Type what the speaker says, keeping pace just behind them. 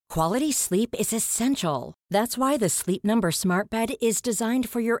Quality sleep is essential. That's why the Sleep Number Smart Bed is designed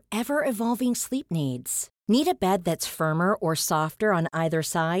for your ever-evolving sleep needs. Need a bed that's firmer or softer on either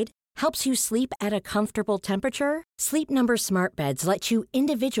side? Helps you sleep at a comfortable temperature? Sleep Number Smart Beds let you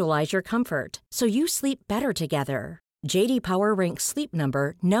individualize your comfort, so you sleep better together. J.D. Power ranks Sleep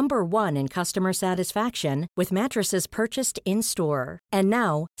Number number 1 in customer satisfaction with mattresses purchased in-store. And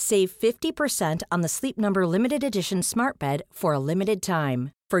now, save 50% on the Sleep Number Limited Edition Smart Bed for a limited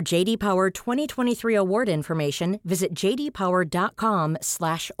time. For J.D. Power 2023 award information, visit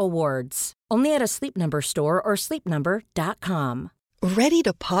jdpower.com/awards. Only at a Sleep Number store or sleepnumber.com. Ready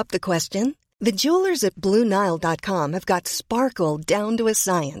to pop the question? The jewelers at BlueNile.com have got sparkle down to a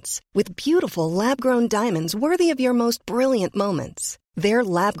science with beautiful lab-grown diamonds worthy of your most brilliant moments. Their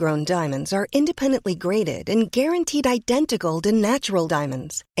lab-grown diamonds are independently graded and guaranteed identical to natural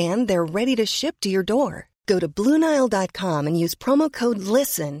diamonds, and they're ready to ship to your door. Go to BlueNile.com and use promo code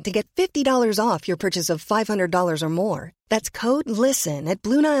LISTEN to get $50 off your purchase of $500 or more. That's code LISTEN at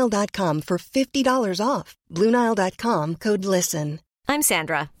BlueNile.com for $50 off. BlueNile.com, code LISTEN. I'm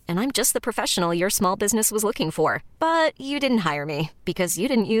Sandra, and I'm just the professional your small business was looking for. But you didn't hire me because you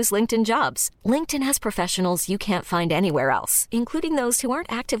didn't use LinkedIn Jobs. LinkedIn has professionals you can't find anywhere else, including those who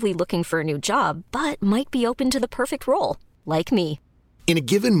aren't actively looking for a new job, but might be open to the perfect role, like me. In a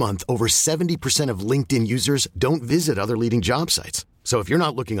given month, over 70% of LinkedIn users don't visit other leading job sites. So if you're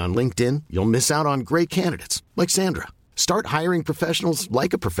not looking on LinkedIn, you'll miss out on great candidates like Sandra. Start hiring professionals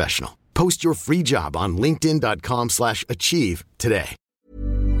like a professional. Post your free job on linkedin.com/achieve today.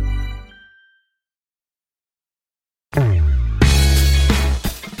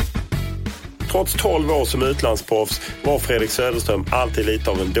 Trots 12 år som utlandsproffs var Fredrik Söderström alltid lite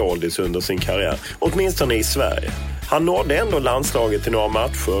av en doldis under sin karriär, åtminstone i Sverige. Han nådde ändå landslaget i några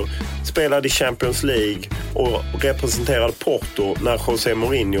matcher, spelade i Champions League och representerade Porto när José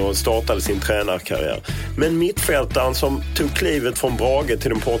Mourinho startade sin tränarkarriär. Men mittfältaren som tog klivet från Brage till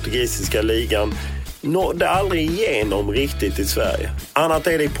den portugisiska ligan nådde aldrig igenom riktigt i Sverige. Annat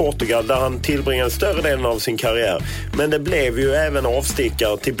är det i Portugal där han tillbringade större delen av sin karriär. Men det blev ju även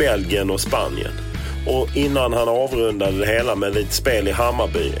avstickare till Belgien och Spanien. Och innan han avrundade det hela med lite spel i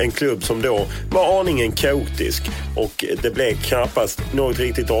Hammarby, en klubb som då var aningen kaotisk, och det blev knappast något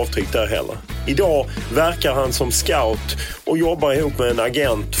riktigt avtryck där heller. Idag verkar han som scout och jobbar ihop med en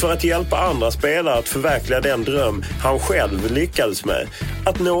agent för att hjälpa andra spelare att förverkliga den dröm han själv lyckades med.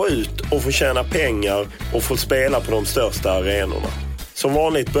 Att nå ut och få tjäna pengar och få spela på de största arenorna. Som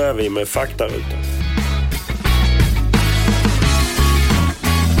vanligt börjar vi med faktarutan.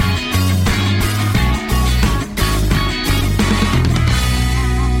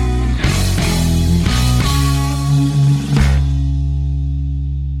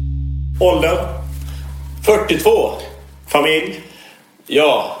 Ålder? 42. Familj?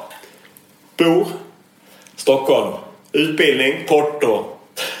 Ja. Bor? Stockholm. Utbildning? Porto.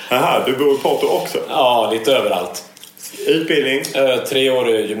 Aha, du bor i Porto också? Ja, lite överallt. Utbildning? 3 år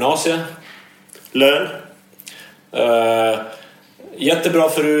i gymnasiet. Lön? Jättebra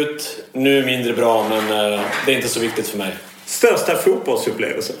förut, nu mindre bra, men det är inte så viktigt för mig. Största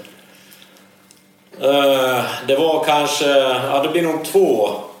fotbollsupplevelse? Det var kanske, det blir nog 2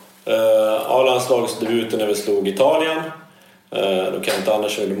 A-landslagsdebuten när vi slog Italien. Då Kent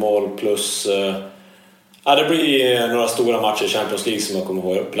Andersson gjorde mål, plus det blir några stora matcher i Champions League som jag kommer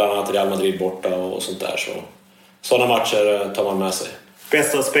ihåg, bland annat Real Madrid borta och sånt där. Så sådana matcher tar man med sig.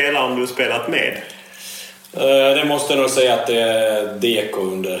 Bästa spelaren du spelat med? Det måste jag nog säga att det är Deco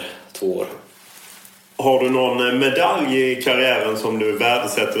under 2 år. Har du någon medalj i karriären som du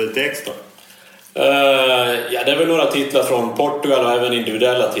värdesätter lite extra? Ja, det är väl några titlar från Portugal och även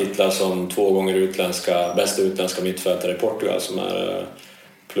individuella titlar som 2 gånger bästa utländska mittfältare i Portugal som är,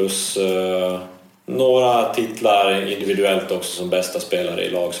 plus några titlar individuellt också som bästa spelare i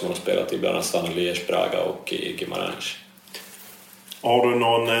lag som man har spelat i, bland annat Standard Liège, Braga och i Guimarães. Har du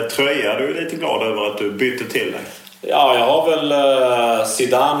någon tröja du är lite glad över att du bytte till dig? Ja, jag har väl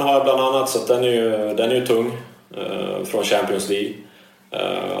Zidane har jag bland annat, så den är ju tung från Champions League.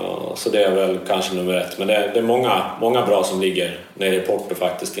 Så det är väl kanske nummer 1. Men det är många bra som ligger nere i Porto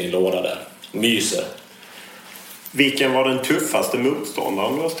faktiskt i en låda där. Myser. Vilken var den tuffaste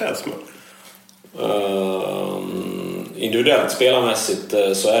motståndaren du har ställts med? Individuellt spelarmässigt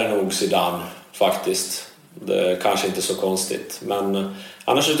så är det nog Zidane faktiskt. Det är kanske inte så konstigt. Men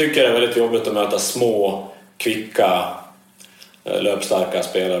annars så tycker jag det är väldigt jobbigt att möta små, kvicka, löpstarka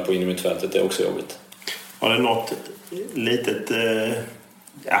spelare på innermittfältet. Det är också jobbigt. Har det något litet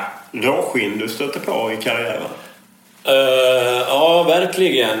råskinn du stöter på i karriären? Ja,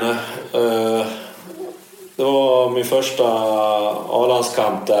 verkligen. Det var min första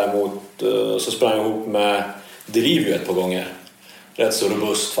A-landskamp där så sprang jag ihop med Delivio ett par gånger. Rätt så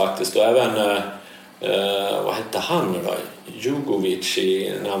robust faktiskt. Och även, vad hette han nu då? Jugovic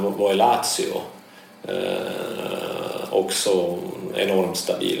när han var i Lazio. Också enormt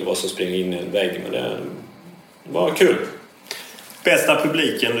stabil. Var så springa in i en vägg. Men det var kul. Bästa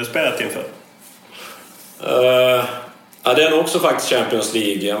publiken du spelat inför? Ja, det är nog också faktiskt Champions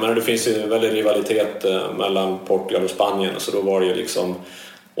League. Jag menar, det finns ju en väldigt rivalitet mellan Portugal och Spanien. Så då var det ju liksom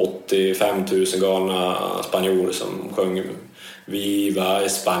 85 000 galna spanjorer som sjöng Viva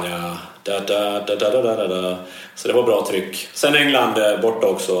España. Da, da, da, da, da, da, da. Så det var bra tryck. Sen England borta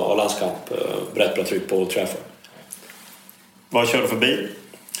också, A-landskamp. Rätt bra tryck på Old Trafford. Vad kör du för bil?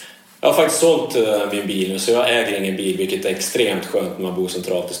 Jag har faktiskt sålt min bil nu, så jag äger ingen bil, vilket är extremt skönt när man bor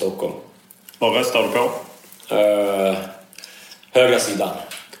centralt i Stockholm. Vad röstar du på? Högra sidan.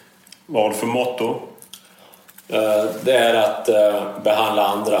 Vad har du för motto? Det är att behandla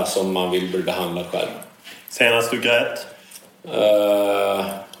andra som man vill bli behandlad själv. Senast du grät?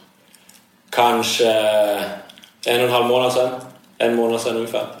 Kanske 1,5 månad sedan. 1 månad sedan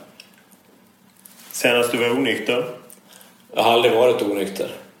ungefär. Senast du var onykter? Jag har aldrig varit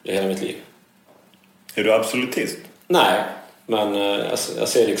onykter i hela mitt liv. Är du absolutist? Nej, men jag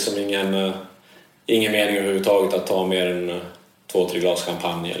ser liksom ingen mening överhuvudtaget att ta mer än 2-3 glas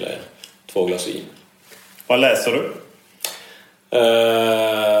champagne eller 2 glas vin. Vad läser du?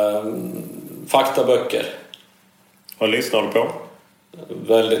 Faktaböcker. Vad lyssnar du på?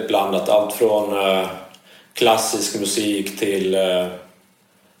 Väldigt blandat. Allt från klassisk musik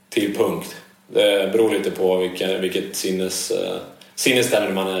till punk. Det beror lite på vilket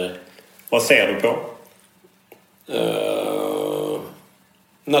sinnesstämning man är. Vad ser du på?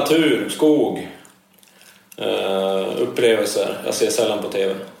 Natur, skog, upplevelser. Jag ser sällan på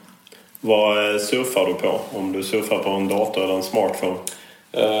tv. Vad surfar du på? Om du surfar på en dator eller en smartphone?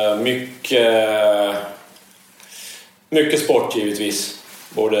 Mycket sport givetvis.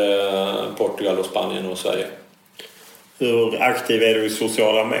 Både Portugal och Spanien och Sverige. Hur aktiv är du i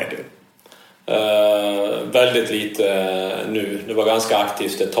sociala medier? Väldigt lite nu. Det var ganska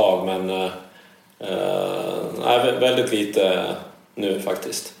aktivt ett tag, men väldigt lite nu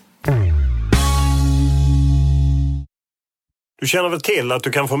faktiskt. Du känner väl till att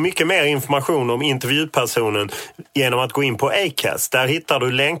du kan få mycket mer information om intervjupersonen genom att gå in på Acast. Där hittar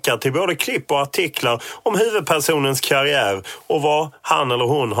du länkar till både klipp och artiklar om huvudpersonens karriär och vad han eller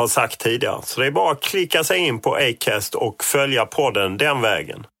hon har sagt tidigare. Så det är bara att klicka sig in på Acast och följa podden den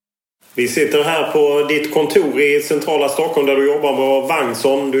vägen. Vi sitter här på ditt kontor i centrala Stockholm där du jobbar med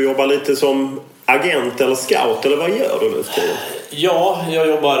Vangsson. Du jobbar lite som agent eller scout, eller vad gör du nu? Ja, jag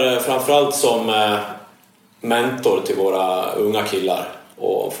jobbar framförallt som mentor till våra unga killar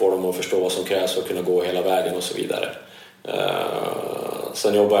och får dem att förstå vad som krävs för att kunna gå hela vägen och så vidare.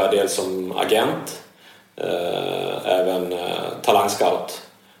 Sen jobbar jag dels som agent, även talangscout,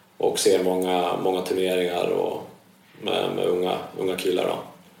 och ser många turneringar och med unga killar då.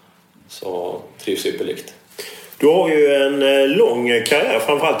 Så trivs ypperligt. Du har ju en lång karriär,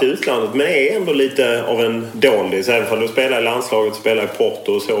 framförallt i utlandet, men är ändå lite av en doldis. Även om du spelar i landslaget, spelar i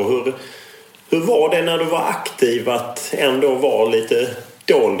Porto och så. Hur var det när du var aktiv att ändå vara lite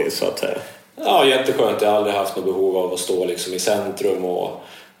doldis, så att säga? Ja, jätteskönt. Jag har aldrig haft något behov av att stå liksom i centrum. Och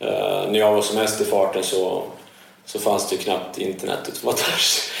när jag var som mest i farten så fanns det ju knappt internet, utan man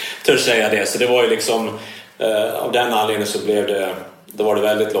törs säga det. Så det var ju liksom, av den anledningen så då var det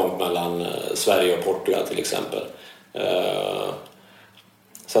väldigt långt mellan Sverige och Portugal till exempel.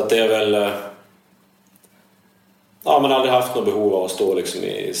 Så att det är väl... Ja, man har aldrig haft något behov av att stå liksom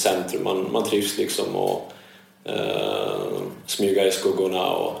i centrum. Man trivs liksom och smyga i skuggorna.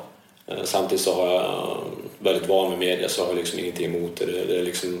 Och samtidigt så har jag väldigt van med media, så har jag liksom ingenting emot det. Det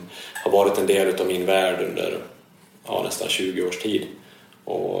liksom har varit en del av min värld under nästan 20 års tid.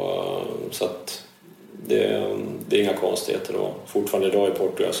 Och, så att det är inga konstigheter. Och fortfarande idag i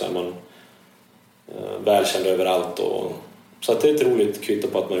Portugal så är man välkänd överallt. Och, så att det är ett roligt kvitto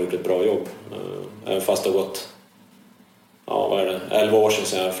på att man har gjort ett bra jobb. Även fast det har gått 11 år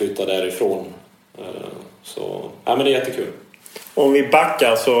sedan jag flyttade därifrån. Så men det är jättekul. Om vi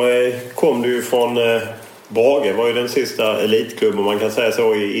backar så kom du ju från Brage, var ju den sista elitklubben, man kan säga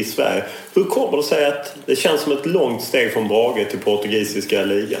så, i Sverige. Hur kommer det sig att det känns som ett långt steg från Brage till portugisiska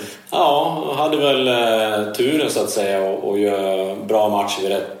ligan? Ja, jag hade väl turen så att säga och göra bra matcher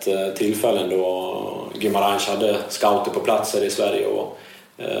vid rätt tillfällen då Guimarães hade scouter på platser i Sverige.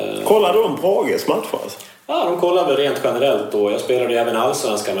 Kollade du om Brages matcher? Ja, de kollade väl rent generellt, och jag spelade även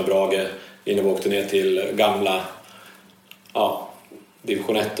allsvenskan med Brage innan vi åkte ner till gamla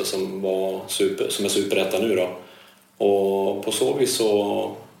division 1 som är superrätta nu då. Och på så vis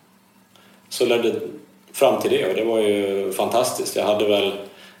så ledde det fram till det, och det var ju fantastiskt. Jag hade väl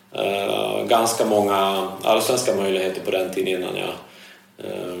ganska många allsvenska möjligheter på den tiden innan jag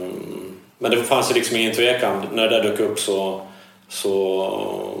men det fanns ju liksom ingen tvekan. När det dök upp så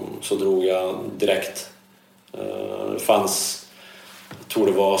drog jag direkt. Det fanns, jag tror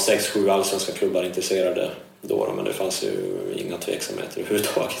det var 6-7 allsvenska klubbar intresserade då, men det fanns ju inga tveksamheter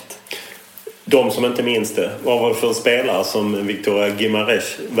överhuvudtaget. De som inte minns det, vad var det för spelare som Victoria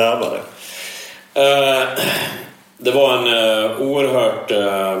Guimaraes värvade? Det var en oerhört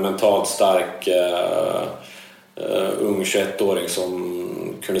mentalt stark ung 21-åring som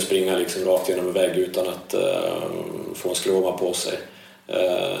kunde springa liksom rakt genom en vägg utan att få en skråma på sig.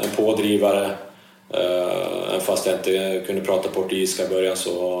 En pådrivare. Fast jag inte kunde prata portugisiska i början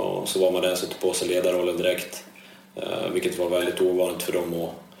så var man den som tog på sig ledarrollen direkt. Vilket var väldigt ovanligt för dem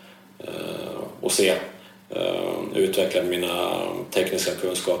att se. Utvecklade mina tekniska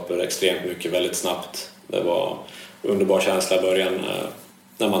kunskaper extremt mycket väldigt snabbt. Det var underbar känsla i början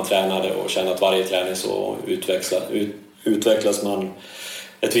när man tränade och kände att varje träning så utvecklas man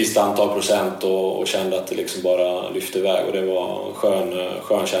ett visst antal procent och kände att det liksom bara lyfte iväg, och det var en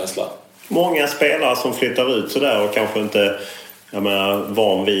skön känsla. Många spelare som flyttar ut sådär och kanske inte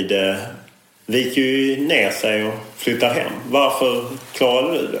van vid viker ju ner sig och flyttar hem. Varför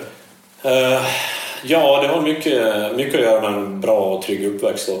klarade du det? Ja, det har mycket att göra med en bra och trygg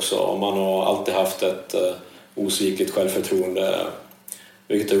uppväxt också. Man har alltid haft ett osvikligt självförtroende,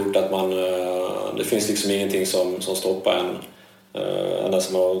 vilket har gjort att det finns liksom ingenting som stoppar en. Ända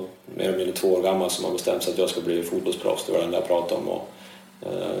som jag var mer eller mindre 2 år gammal som har bestämt sig att jag ska bli fotbollsproffs. Det var det jag pratade om, och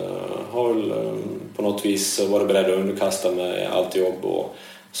har väl på något vis varit beredd att underkasta mig allt jobb och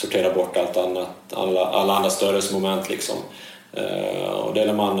sortera bort allt annat, alla andra störelsemoment liksom. Och det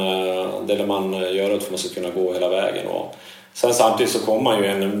lär man göra för att man ska kunna gå hela vägen. Och sen samtidigt så kommer man ju i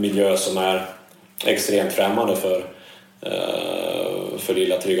en miljö som är extremt främmande för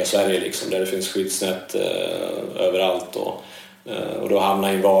lilla trygga Sverige liksom, där det finns skyddsnät överallt, och då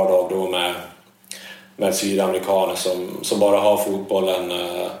hamnar i en vardag då med sydamerikaner som bara har fotbollen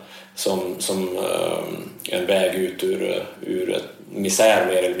som en väg ut ur ett misär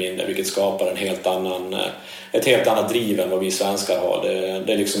mer eller mindre, vilket skapar ett helt annat driv än vad vi svenskar har.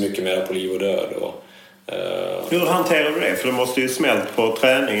 Det är liksom mycket mer på liv och död. Hur hanterar du det? För det måste ju smält på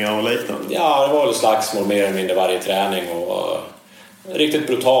träningar och liknande. Ja, det var väl slagsmål mer eller mindre varje träning, och riktigt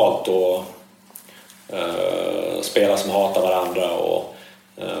brutalt, och spelare som hatar varandra.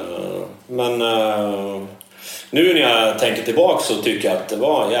 Men nu när jag tänker tillbaka så tycker jag att det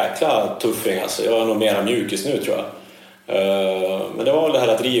var en jäkla tuffing. Alltså, jag är nog mera mjukis nu, tror jag. Men det var väl det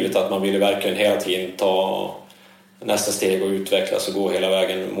här drivet att man ville verkligen hela tiden ta nästa steg och utvecklas och gå hela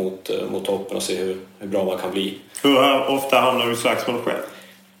vägen mot toppen och se hur bra man kan bli. Hur ofta hamnar du i slagsmål själv?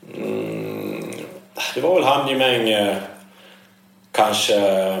 Det var väl handgemäng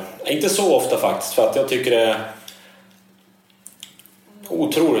kanske, inte så ofta faktiskt, för att jag tycker det är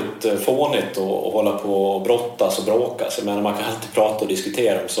otroligt fånigt att hålla på och brottas och bråka. Så man kan alltid prata och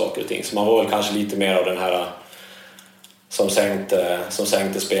diskutera om saker och ting. Så man var väl kanske lite mer av den här som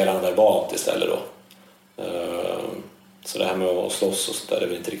sänkte spelarna verbalt istället då. Så det här med att slåss och sånt där är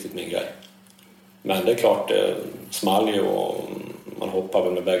väl inte riktigt min grej. Men det är klart, det small ju, och man hoppar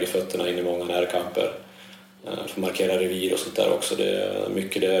väl med bägge fötterna in i många närkamper för att markera revir och sånt där också. Det är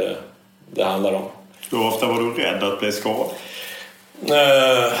mycket det handlar om. Hur ofta var du rädd att bli skadad?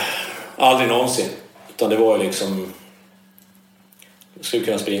 Aldrig någonsin. Utan det var ju liksom, jag skulle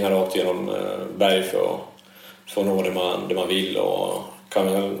kunna springa rakt genom berg för att nå det man vill, och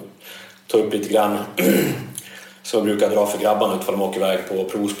kan väl ta upp lite grann så jag brukar dra för grabbarna ifall de åker iväg på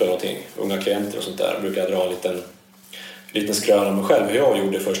provspel och någonting, unga klienter och sånt där, brukar jag dra en liten skrön om mig själv hur jag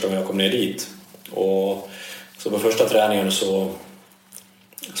gjorde första gången jag kom ner dit. Och så på första träningen så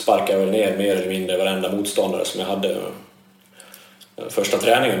sparkade jag väl ner mer eller mindre varenda motståndare som jag hade första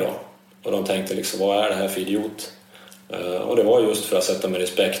träningen då, och de tänkte liksom, vad är det här för idiot? Och det var just för att sätta med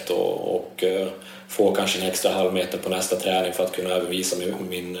respekt och få kanske en extra halvmeter på nästa träning för att kunna övervisa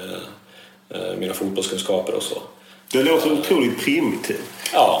mina fotbollskunskaper och så. Det låter otroligt primitivt.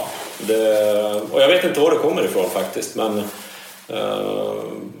 Ja, och jag vet inte var det kommer ifrån faktiskt, men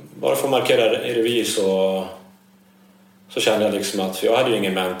bara för att markera revir så kände jag liksom att jag hade ju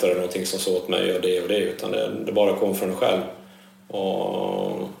ingen mentor eller någonting som sa åt mig och det, utan det bara kom från mig själv.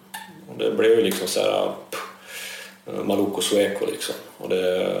 Och det blev ju liksom så här Maluco Sueco liksom. Och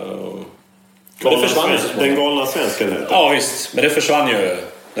men det försvann ju. Den galna svensken. Ja visst, men det försvann ju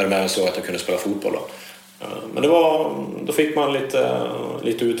när de så att jag kunde spela fotboll då. Men då fick man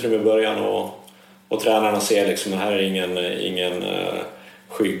lite utrymme i början och tränarna ser liksom, här är ingen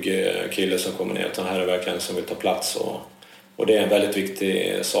skygg kille som kommer ner, utan här är verkligen som vill ta plats, och det är en väldigt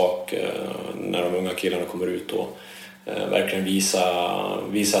viktig sak när de unga killarna kommer ut och verkligen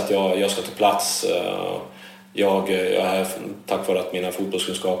visa att jag ska ta plats. Jag är tack vare att mina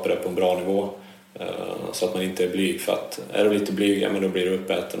fotbollskunskaper är på en bra nivå, så att man inte är blyg, för att är du lite blyg, men då blir du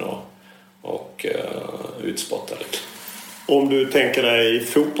uppäten och utspottad. Om du tänker dig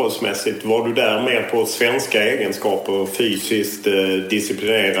fotbollsmässigt, var du där mer på svenska egenskaper, fysiskt,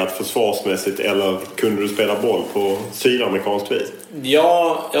 disciplinerat, försvarsmässigt, eller kunde du spela boll på sydamerikanskt vis?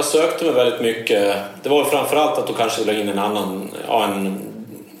 Ja, jag sökte mig väldigt mycket. Det var framförallt att du kanske ville in en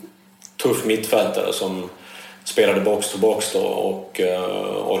tuff mittfältare som spelade box to box då, och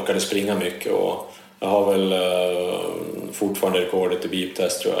orkade springa mycket, och jag har väl fortfarande rekordet i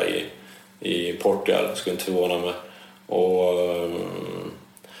beep-test, tror jag, i Portugal, skulle inte förvåna mig.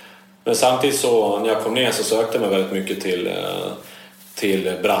 Men samtidigt så när jag kom ner så sökte jag mig väldigt mycket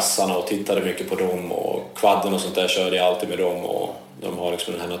till brassarna och tittade mycket på dem, och kvadden och sånt där körde jag alltid med dem, och de har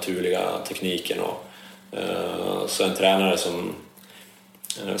liksom den här naturliga tekniken, och så en tränare som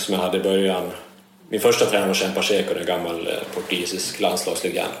jag hade i början, min första tränare var Chen Pacheco, en gammal portugisisk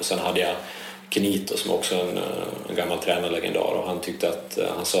landslagslegend, och sen hade jag Kenito som också en gammal tränarlegendar, och han tyckte att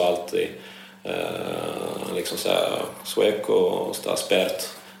han sa alltid liksom så här, Sueco está spert,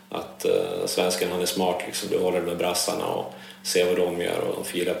 att svensken, han är smart liksom, du håller med brassarna och ser vad de gör och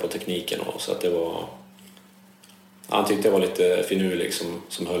filar på tekniken, och så att det var, han tyckte jag var lite finurlig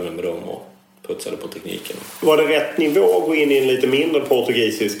som höll med dem och putsade på tekniken. Var det rätt nivå att gå in i en lite mindre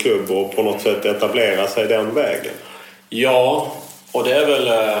portugisisk klubb och på något sätt etablera sig den vägen? Ja, och det är väl,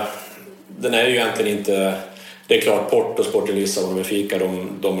 den är ju egentligen inte, det är klart Porto, Sporting Lissabon och Benfica,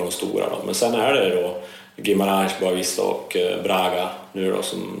 de är de stora då. Men sen är det då Guimarães, Boa Vista och Braga nu då,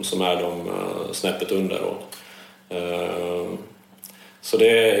 som är de snäppet under då. Så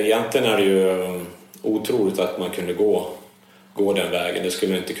egentligen är det ju otroligt att man kunde gå den vägen. Det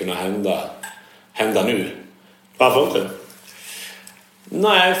skulle inte kunna hända nu. Varför inte?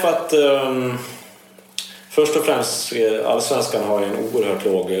 Nej, för att först och främst, allsvenskan har en oerhört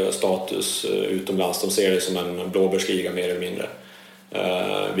låg status utomlands. De ser det som en blåbärsliga mer eller mindre.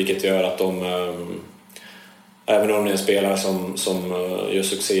 Vilket gör att de, även om det är en spelare som gör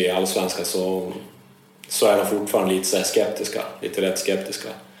succé i allsvenskan, så är de fortfarande lite rätt skeptiska.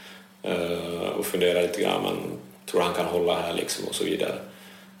 Och funderar lite grann, man tror han kan hålla här liksom, och så vidare.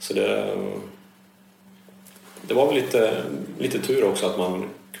 Så det var väl lite tur också att man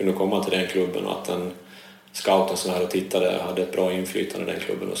kunde komma till den klubben, och att den scouten som här och tittade hade ett bra inflytande i den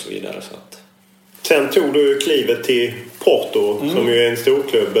klubben och så vidare. Så att... Sen tog du klivet till Porto, som ju är en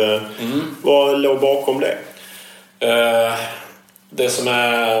storklubb. Vad låg bakom det? Det som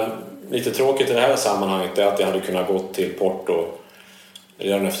är lite tråkigt i det här sammanhanget är att jag hade kunnat gå till Porto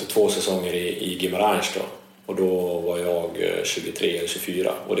redan efter 2 säsonger i Guimarães då. Och då var jag 23 eller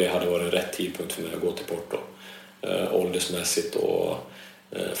 24, och det hade varit en rätt tidpunkt för mig att gå till Porto. Åldersmässigt och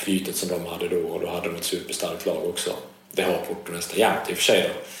flytet som de hade då, och då hade de ett superstarkt lag också. Det har Porto nästan jämt i och för sig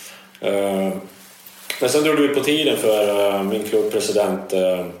då. Men sen drog det ut på tiden, för min klubbpresident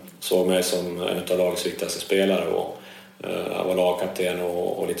såg mig som en av lagets viktigaste spelare, och jag var lagkapten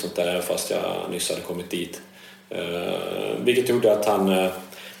och lite sånt där, fast jag nyss hade kommit dit. Vilket gjorde att han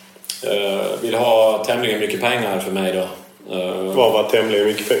ville ha tämligen mycket pengar för mig då. Vad var tämligen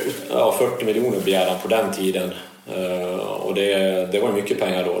mycket pengar? Ja, 40 miljoner begärde han på den tiden. Och det var mycket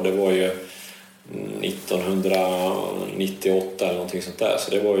pengar då. Det var ju 1998 eller någonting sånt där.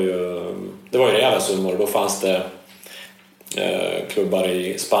 Så det var ju rejäla summor. Då fanns det klubbar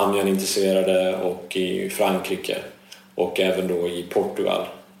i Spanien intresserade, och i Frankrike, och även då i Portugal.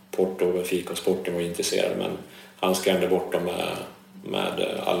 Porto, Benfica och Sporting var intresserade, men han skrämde bort dem med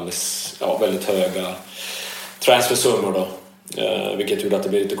alldeles, väldigt höga transfersummor då, vilket gjorde att det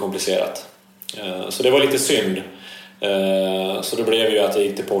blev lite komplicerat. Så det var lite synd. Så då blev det ju att jag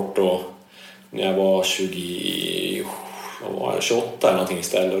gick till Porto när jag var 28 eller någonting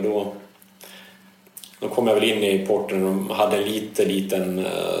istället, och då kom jag väl in i Porto, och de hade en liten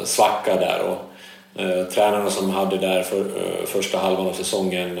svacka där, och tränarna som hade där för första halvan av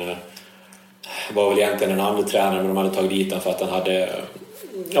säsongen var väl egentligen en andra tränare, men de hade tagit dit den för att den hade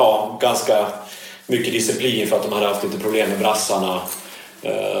ganska mycket disciplin, för att de hade haft lite problem med brassarna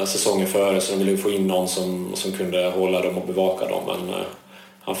säsongen före, så de ville få in någon som kunde hålla dem och bevaka dem, men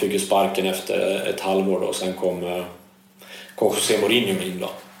han fick ju sparken efter ett halvår då, och sen kom José Mourinho in då,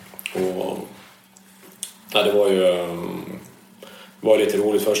 och det var ju var lite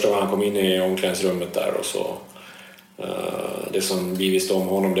roligt första gången han kom in i omklädningsrummet där, och så det som vi visste om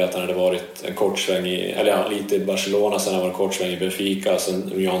honom, det att han hade varit en kort sväng lite i Barcelona, sen han var en kort sväng i Benfica,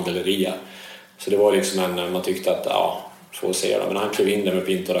 sen Union de Ria. Så det var liksom man tyckte att får se då. Men han klev in där med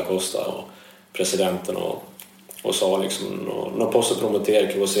Pinto da Costa och presidenten och sa liksom no posso promettere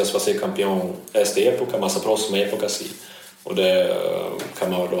che você va ser campion esta época, massa próxima época sì. Och det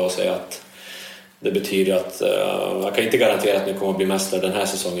kan man då säga att det betyder att jag kan inte garantera att ni kommer att bli mästare den här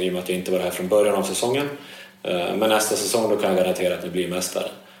säsongen, i och med att jag inte var här från början av säsongen. Men nästa säsong då kan jag garantera att ni blir mästare.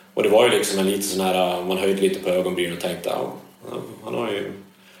 Och det var ju liksom en lite sån här, man höjde lite på ögonbryn och tänkte han har ju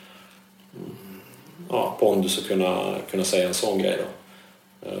pondus att kunna säga en sån grej då.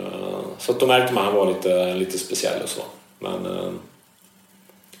 Så att då märkte man att han var lite speciell och så. Men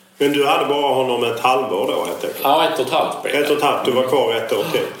du hade bara honom ett halvår då, helt enkelt? Ja, 1,5. 1,5, du var kvar 1 år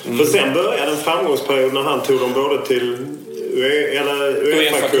till. För sen började en framgångsperiod när han tog dem både till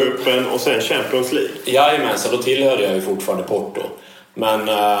UEFA-cupen och sen Champions League. Jajamän, så då tillhörde jag ju fortfarande Porto. Men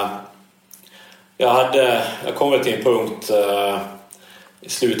jag kom väl till en punkt i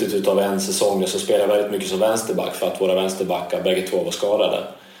slutet av en säsong så spelade jag väldigt mycket som vänsterback, för att våra vänsterbackar bägge två var skadade.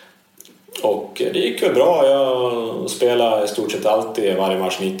 Och det gick väl bra. Jag spelade i stort sett alltid varje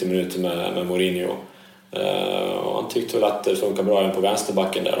match 90 minuter med Mourinho. Och han tyckte väl att det funkar bra även på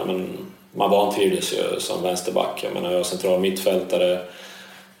vänsterbacken där. Men man vantrivdes ju som vänsterback. Jag menar, jag var central mittfältare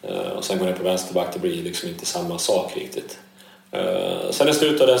och sen går ner på vänsterback, det blir liksom inte samma sak riktigt. Sen i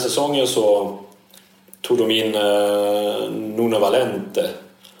slutet av den säsongen så tog de in Nuno Valente,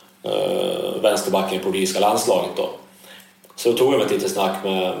 vänsterbacken i portugisiska landslaget då. Så tog jag ett litet snack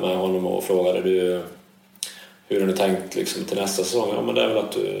med honom och frågade hur har ni tänkt liksom till nästa säsong? Ja, men det är väl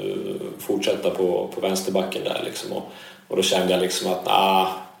att du fortsätter på vänsterbacken där liksom. Och då kände jag liksom att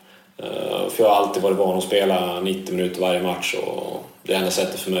för jag har alltid varit van att spela 90 minuter varje match, och det enda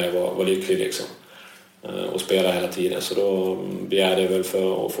sättet för mig var lycklig liksom. Och spela hela tiden. Så då begärde jag väl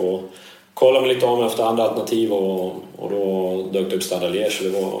för att få kolla mig lite om efter andra alternativ, och då dök det upp Standard Liège, så det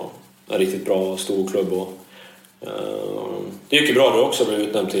var en riktigt bra stor klubb. Och det gick ju bra då också, blev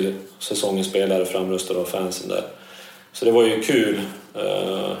utnämnd till säsongens spelare, framröstad av fansen där. Så det var ju kul.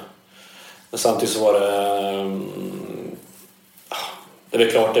 Men samtidigt så var det är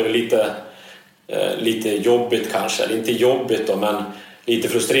väl klart, det är väl lite jobbigt kanske, eller inte jobbigt då, men lite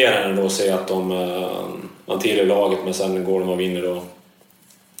frustrerande då att se att man tillhör laget, men sen går de och vinner då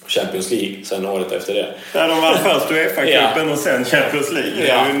Champions League sen året efter det. Ja, de var först UEFA-cupen och sen Champions League. Det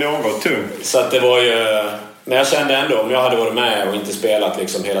är ju något tungt. Så att det var ju... Men jag kände ändå, om jag hade varit med och inte spelat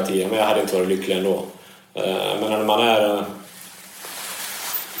liksom hela tiden, men jag hade inte varit lycklig ändå. Men när man är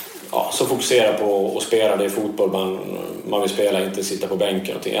så fokuserad på att spela, det är fotboll man vill spela, inte sitta på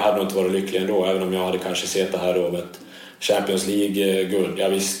bänken. Jag hade nog inte varit lycklig ändå, även om jag hade kanske sett det här då med ett Champions League-guld. Jag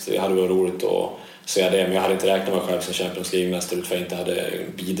visste, det hade varit roligt att säga det, men jag hade inte räknat mig själv som Champions League-mästare, för jag inte hade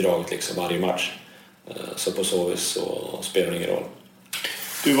bidragit liksom varje match. Så på så vis så spelar det ingen roll.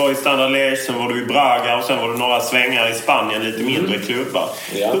 Du var i Standard Liège, sen var du i Braga och sen var du några svängar i Spanien, lite mindre klubbar.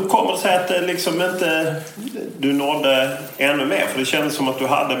 Ja. Hur kommer det sig att liksom inte du nådde ännu mer? För det kändes som att du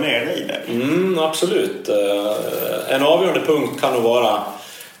hade mer i dig. Absolut. En avgörande punkt kan nog vara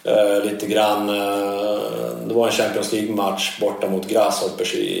lite grann... Det var en Champions League-match borta mot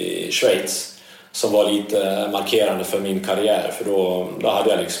Grasshoppers i Schweiz som var lite markerande för min karriär. För då hade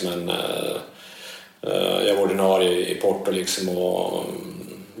jag liksom jag var ordinarie i Porto liksom, och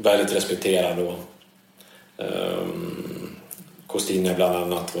väldigt respekterad, och Costinha bland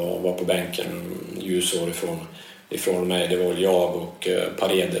annat var på bänken ljusår ifrån mig. Det var jag och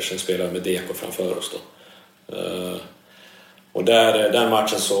Paredes som spelade med Deco framför oss då. Och den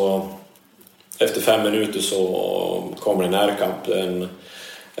matchen så efter 5 minuter så kommer en närkamp,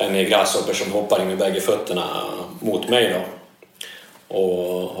 en i Grasshopper som hoppar in med bägge fötterna mot mig då,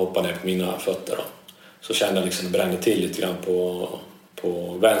 och hoppar ner på mina fötter då. Så kände jag liksom det brände till lite grann på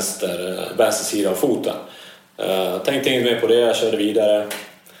vänster sida av foten. Tänkte inget mer på det, jag körde vidare.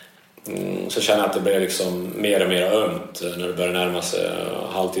 Så kände jag att det blev liksom mer och mer ömt när det började närma sig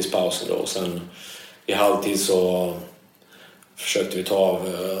halvtidspausen då. Och sen i halvtid så försökte vi ta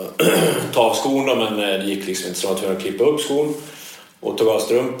av skon då, men det gick liksom inte, så att vi hade klippa upp skon och tog av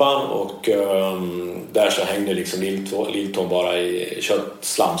strumpan, och där så hängde liksom lilltån bara i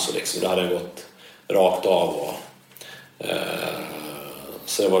köttslam, så liksom det hade gått rakt av, och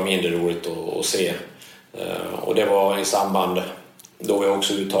så det var mindre roligt att se. Och det var i samband då var jag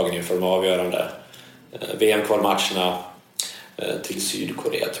också uttagen inför de avgörande VM-kvalmatcherna till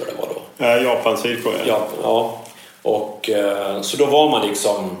Sydkorea, tror jag det var då. Japan, Sydkorea. Ja. Och så då var man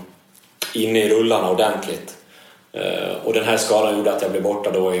liksom inne i rullarna ordentligt. Och den här skadan gjorde att jag blev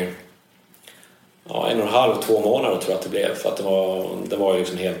borta då i 1,5-2 månader tror jag att det blev, för att det var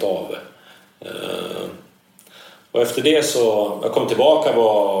liksom helt av. Och efter det så jag kom tillbaka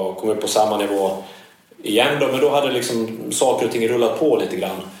och kom upp på samma nivå igen då, men då hade liksom saker och ting rullat på lite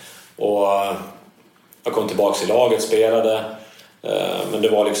grann. Och jag kom tillbaka i laget, spelade, men det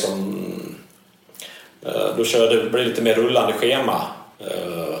var liksom då det blev lite mer rullande schema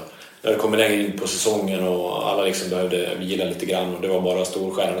när det kom längre in på säsongen och alla liksom behövde vila lite grann, och det var bara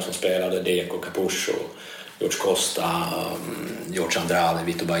storstjärnor som spelade, Deco, Capuscio, George Costa, George Andrade,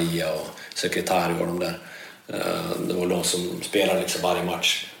 Vito Bahia och Secretari och de där. Det var de som spelade liksom varje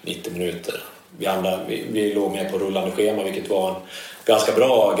match 90 minuter. Vi andra, vi låg med på rullande schema, vilket var en ganska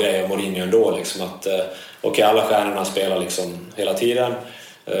bra grej av Mourinho ändå liksom, att alla stjärnorna spelar liksom hela tiden.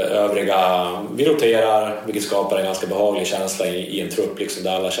 Övriga vi roterar, vilket skapar en ganska behaglig känsla i en trupp liksom,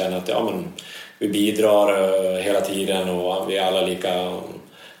 där alla känner att vi bidrar hela tiden och vi är alla lika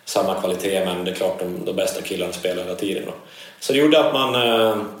samma kvalitet, men det är klart de bästa killarna spelar hela tiden då. Så det gjorde att man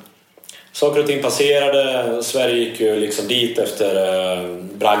saker och ting passerade. Sverige gick ju liksom dit efter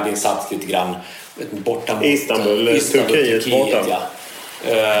bragdinsats lite grann borta mot Istanbul, Turkiet borta.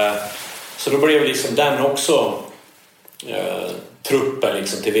 Ja. Så då blev liksom den också truppen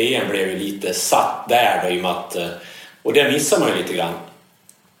liksom till VM blev ju lite satt där då, i och med att, och det missar man ju lite grann.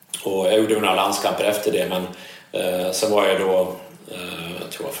 Och jag gjorde några landskamper efter det, men sen var jag då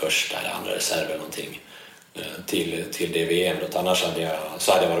jag tror första eller andra reserv eller någonting till det VM, annars hade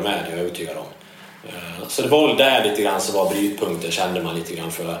jag varit med, det är jag övertygad om. Så det var väl där lite grann så var brytpunkten, kände man lite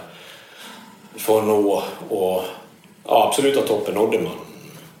grann för att nå, och absolut att toppen nådde man,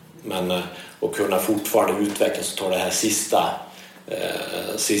 men att kunna fortfarande utvecklas och ta det här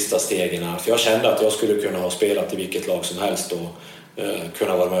sista stegen, för jag kände att jag skulle kunna ha spelat i vilket lag som helst och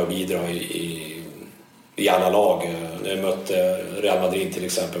kunna vara med och bidra i alla lag. När jag mötte Real Madrid till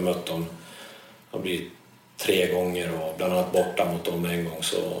exempel, mötte dem, har blivit 3 gånger och bland annat borta mot dem en gång,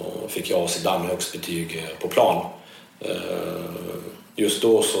 så fick jag ibland högst betyg på plan. Just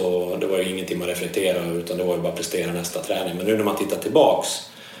då så det var ju ingenting man reflekterade, utan det var ju bara prestera nästa träning. Men nu när man tittar tillbaks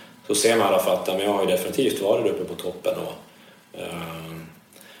så ser man i alla fall att jag har ju definitivt varit uppe på toppen.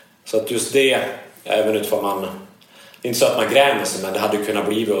 Så att just det, även utifrån man, det är inte så att man grämer sig, men det hade kunnat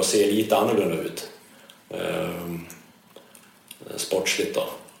bli att se lite annorlunda ut sportsligt då.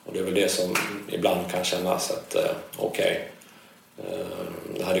 Och det är väl det som ibland kan kännas att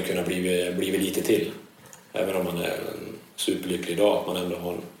det hade kunnat bli lite till, även om man är superlycklig idag att man ändå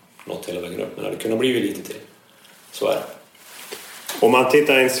har nått hela vägen upp, men det hade kunnat bli lite till. Så är det. Om man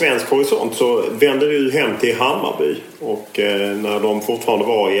tittar i en svensk horisont så vände du hem till Hammarby, och när de fortfarande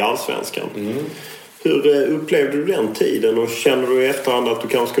var i Allsvenskan. Hur upplevde du den tiden, och känner du i efterhand att du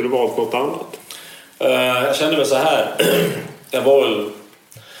kanske skulle valt något annat? Jag kände väl så här. Jag tror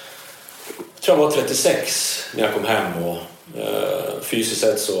jag var 36 när jag kom hem, och fysiskt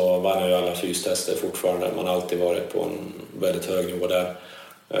sett så vann jag ju alla fystester fortfarande. Man har alltid varit på en väldigt hög nivå där.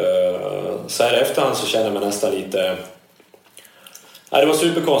 Så här i efterhand så känner man nästan lite... Det var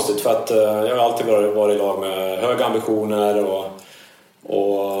superkonstigt, för att jag har alltid varit i lag med höga ambitioner,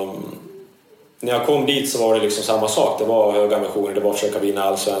 och när jag kom dit så var det liksom samma sak. Det var höga ambitioner, det var att försöka vinna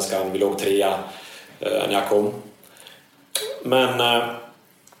Allsvenskan. Vi låg 3 när jag kom. Men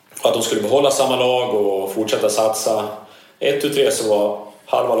att de skulle behålla samma lag och fortsätta satsa. 1-3 så var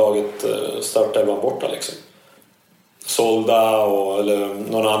halva laget stört eller var borta liksom. Sålda eller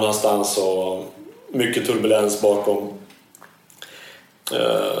någon annanstans, och mycket turbulens bakom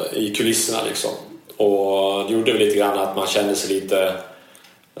i kulisserna liksom. Och det gjorde väl lite grann att man kände sig lite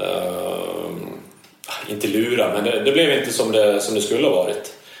inte lurad, men det blev inte som det skulle ha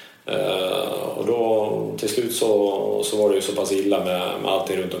varit. Och då till slut så var det ju så pass illa med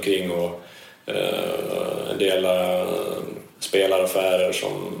allting runt omkring, och en del spelaраffärer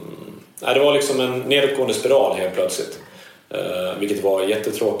som... det var liksom en nedåtgående spiral helt plötsligt, vilket var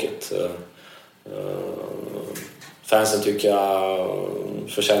jättetråkigt. Fansen tycker jag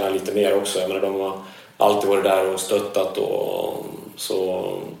förtjänar lite mer också. Jag menar, de har alltid varit där och stöttat, och så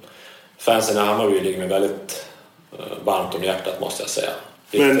fansen i Hammarby ligger mig väldigt varmt om hjärtat, måste jag säga.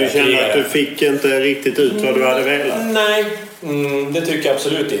 Men du känner att du fick inte riktigt ut vad du hade velat? Nej, det tycker jag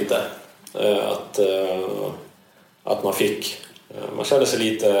absolut inte att man fick. Man kände sig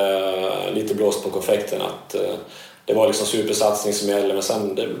lite blåst på konfekten, att det var liksom supersatsning som gällde, men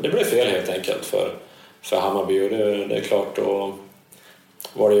sen det blev fel helt enkelt för Hammarby, och det är klart, då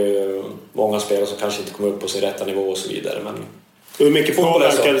var det ju många spelare som kanske inte kom upp på sin rätta nivå och så vidare. Men hur mycket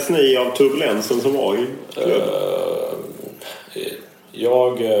påverkades ni av turbulensen som var i klubben?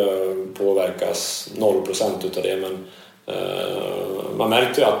 jag påverkas 0% utav det, men man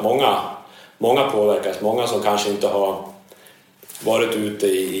märkte ju att många påverkas. Många som kanske inte har varit ute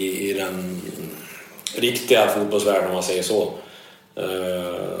i den riktiga fotbollsvärlden, om man säger så.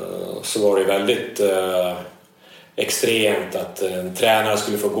 Så var det väldigt extremt att en tränare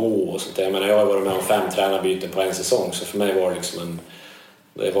skulle få gå och sånt där. Jag menar, jag har varit med om 5 tränarbyten på en säsong, så för mig var det liksom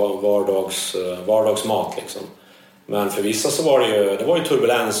det var vardagsmat liksom. Men för vissa så var det var ju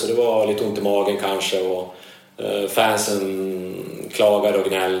turbulens och det var lite ont i magen kanske, och fansen klagade och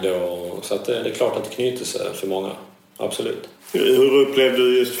gnällde, och så att det är klart att det knyter sig för många, absolut. Hur upplevde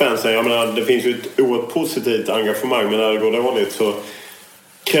du just fansen? Jag menar, det finns ju ett oerhört positivt engagemang, men när det går dåligt så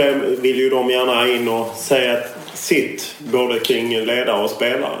vill ju de gärna in och säga sitt, både kring ledare och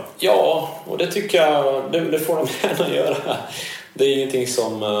spelare. Ja, och det tycker jag, det får de gärna göra. Det är ingenting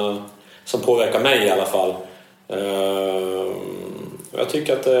som påverkar mig i alla fall. Jag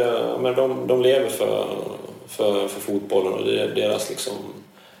tycker att de lever för fotbollen, och det är deras liksom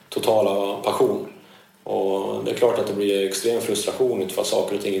totala passion. Och det är klart att det blir extrem frustration för att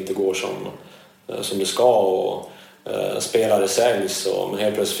saker och ting inte går som det ska, och spelare säljs, men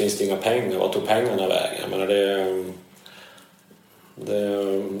helt plötsligt finns det inga pengar. Vad tog pengarna vägen? Jag menar,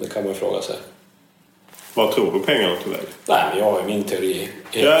 det kan man fråga sig. Vad tror du pengarna tog vägen? Nej, men jag har min teori.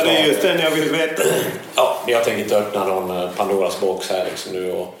 Ja, det är just den jag vill veta. Ja, jag tänker inte öppna någon Pandoras box här liksom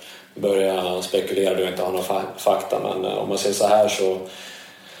nu och börja spekulera då jag inte har någon fakta. Men om man säger så här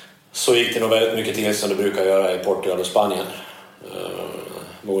så gick det nog väldigt mycket till som det brukar göra i Portugal och Spanien.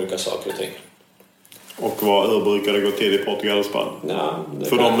 Med olika saker och ting. Och hur brukar det gå till i Portugal och Spanien? Ja,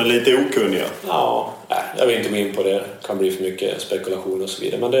 för de är lite okunniga. Ja, jag vill inte gå in på det. Det kan bli för mycket spekulation och så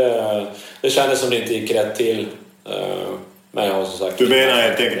vidare. Men det kändes som det inte gick rätt till. Men jag har som sagt... Du menar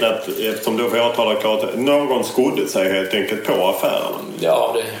helt enkelt att, eftersom du får jag tala klart, någon skodde sig helt enkelt på affären?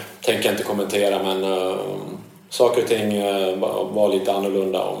 Ja, det tänker jag inte kommentera, men saker och ting var lite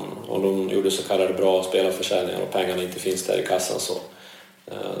annorlunda om de gjorde så kallade bra spelarförsäljningar och pengarna inte finns där i kassan,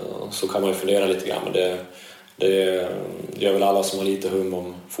 så kan man ju fundera lite grann. Men det gör väl alla som har lite hum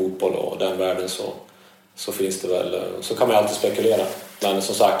om fotboll och den världen, så finns det väl, så kan man alltid spekulera. Men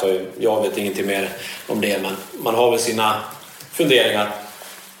som sagt, jag vet ingenting mer om det, men man har väl sina funderingar.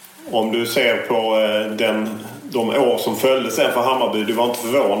 Om du ser på de år som följde sen för Hammarby, du var inte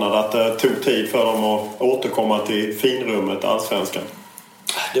förvånad att det tog tid för dem att återkomma till finrummet Allsvenskan?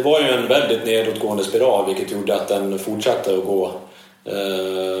 Det var ju en väldigt nedåtgående spiral, vilket gjorde att den fortsatte att gå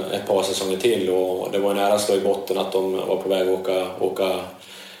ett par säsonger till, och det var nära slå i botten att de var på väg att åka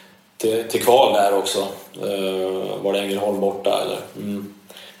till kval där också. Var det Ängelholm borta eller?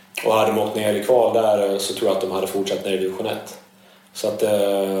 Och hade de åkt ner i kval där, så tror jag att de hade fortsatt ner i division 1. Så att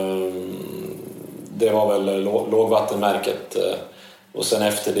det var väl lågvattenmärket. Och sen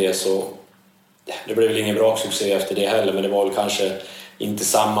efter det så det blev väl ingen bra succé efter det heller, men det var väl kanske inte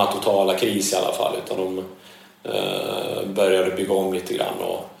samma totala kris i alla fall, utan de började bygga om lite grann,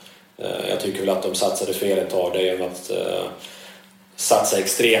 och jag tycker väl att de satsade fel ett tag. Det är ju att satsa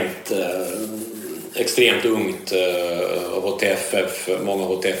extremt ungt, HTFF, många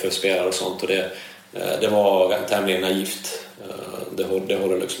HTFF-spelare och sånt, och det var tämligen naivt. Det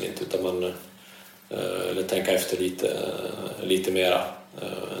håller liksom inte, utan man eller tänka efter lite mera.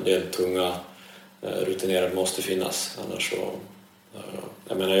 En del tunga rutinerade måste finnas, annars så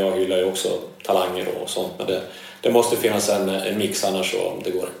jag menar, jag hyllar ju också talanger och sånt, men det måste finnas en mix, annars så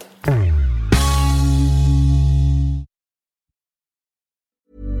det går inte.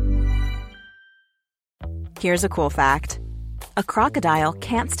 Here's a cool fact. A crocodile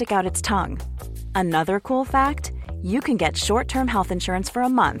can't stick out its tongue. Another cool fact, you can get short-term health insurance for a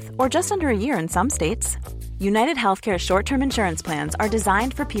month or just under a year in some states. United Healthcare short-term insurance plans are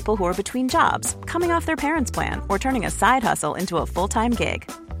designed for people who are between jobs, coming off their parents' plan, or turning a side hustle into a full-time gig.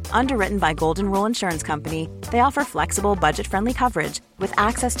 Underwritten by Golden Rule Insurance Company, they offer flexible, budget-friendly coverage with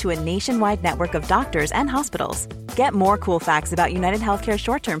access to a nationwide network of doctors and hospitals. Get more cool facts about United Healthcare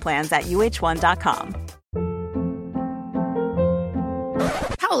short-term plans at uh1.com.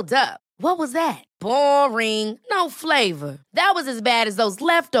 Hold up. What was that? Boring. No flavor. That was as bad as those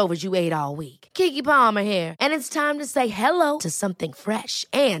leftovers you ate all week. Keke Palmer here, and it's time to say hello to something fresh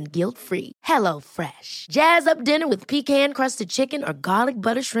and guilt-free. Hello Fresh. Jazz up dinner with pecan-crusted chicken or garlic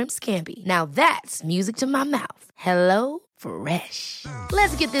butter shrimp scampi. Now that's music to my mouth. Hello Fresh.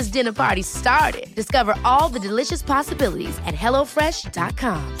 Let's get this dinner party started. Discover all the delicious possibilities at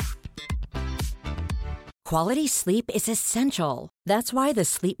hellofresh.com. Quality sleep is essential. That's why the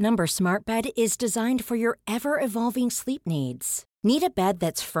Sleep Number Smart Bed is designed for your ever-evolving sleep needs. Need a bed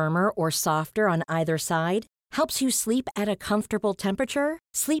that's firmer or softer on either side? helps you sleep at a comfortable temperature.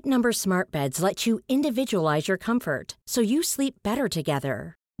 Sleep Number Smart Beds let you individualize your comfort so you sleep better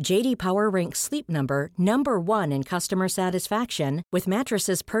together. J.D. Power ranks Sleep Number number 1 in customer satisfaction with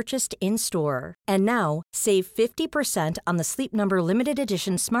mattresses purchased in-store. And now, save 50% on the Sleep Number Limited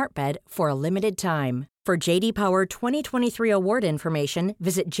Edition Smart Bed for a limited time. For J.D. Power 2023 award information,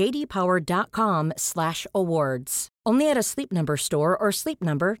 visit jdpower.com/awards. Only at a Sleep Number store or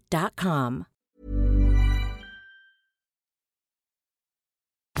sleepnumber.com.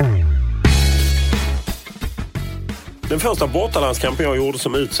 Den första bortalandskampen jag gjorde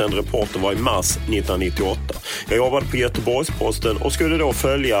som utsänd reporter var i mars 1998. Jag jobbade på Göteborgs-Posten och skulle då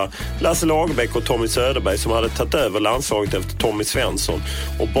följa Lasse Lagerbäck och Tommy Söderberg som hade tagit över landslaget efter Tommy Svensson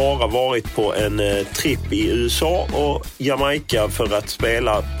och bara varit på en tripp i USA och Jamaica för att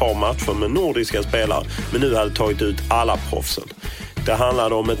spela ett par matcher med nordiska spelare, men nu hade tagit ut alla proffsen. Det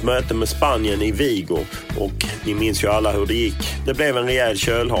handlade om ett möte med Spanien i Vigo och ni minns ju alla hur det gick. Det blev en rejäl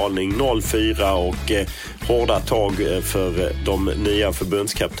kölhalning, 0-4 och hårda tag för de nya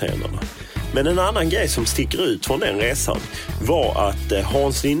förbundskaptenerna. Men en annan grej som sticker ut från den resan var att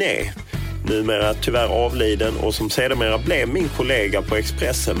Hans Linné, numera tyvärr avliden och som sedermera blev min kollega på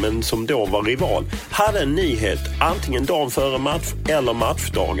Expressen men som då var rival, hade en nyhet antingen dagen före match eller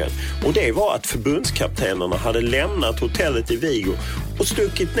matchdagen. Och det var att förbundskaptenerna hade lämnat hotellet i Vigo och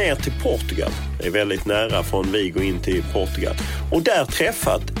stuckit ner till Portugal. Det är väldigt nära från Vigo in till Portugal. Och där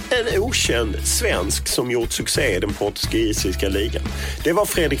träffat en okänd svensk som gjort succé i den portugisiska ligan. Det var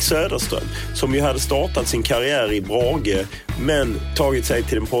Fredrik Söderström som ju hade startat sin karriär i Brage men tagit sig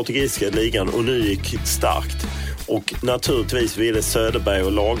till den portugisiska ligan och nu gick starkt. Och naturligtvis ville Söderberg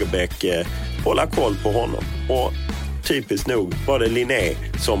och Lagerbäck hålla koll på honom. Och typiskt nog var det Linné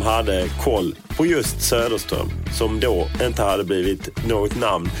som hade koll på just Söderström som då inte hade blivit något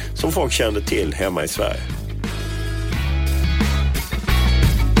namn som folk kände till hemma i Sverige.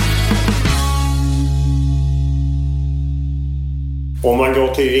 Om man går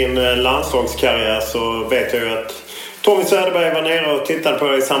till din landslagskarriär så vet jag ju att Tommy Söderberg var nere och tittade på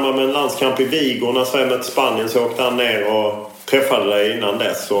dig i samband med en landskamp i Vigo. När Sverige mötte Spanien så åkte han ner och träffade dig innan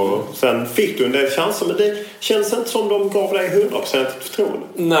dess. Och sen fick du en del chanser, men det känns inte som de gav dig 100% förtroende.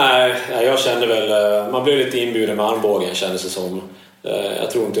 Nej, jag kände väl... Man blev lite inbjuden med armbågen, kändes det som.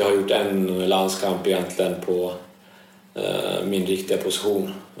 Jag tror inte jag har gjort en landskamp egentligen på min riktiga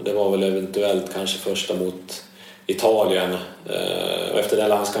position. Det var väl eventuellt kanske första mot Italien. Och efter den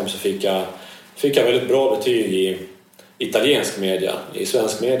landskamp så fick jag väldigt bra betyg i italiensk media. I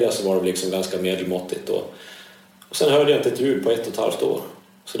svensk media så var det liksom ganska medelmåttigt. Och sen hörde jag inte ett ljud på 1,5 år.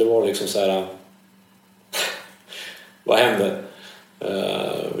 Så det var liksom så här... vad hände?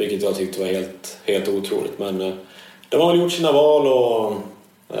 Vilket jag tyckte var helt otroligt. Men de har väl gjort sina val.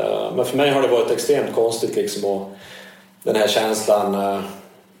 Men för mig har det varit extremt konstigt liksom. Och den här känslan...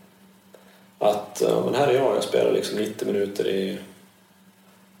 att men här är jag spelar liksom 90 minuter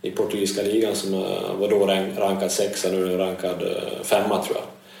i portugisiska ligan som var då rankad 6, nu är rankad 5 tror jag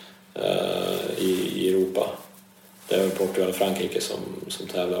i Europa. Det är Portugal och Frankrike som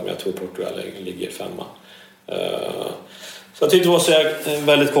tävlar, men jag tror Portugal ligger 5. Så jag tyckte det var så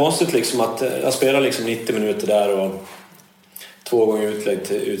väldigt konstigt liksom att jag spelar liksom 90 minuter där och 2 gånger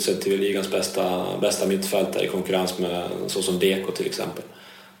utsedd till ligans bästa mittfältare i konkurrens med så som Deco till exempel.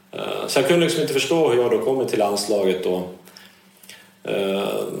 Så jag kunde liksom inte förstå hur jag då kommer till landslaget och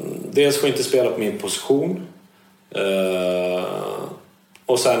dels får jag inte spela på min position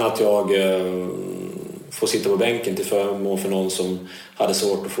och sen att jag får sitta på bänken till förmån för någon som hade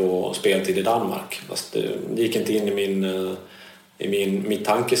svårt att få speltid i Danmark. Fast det gick inte in i mitt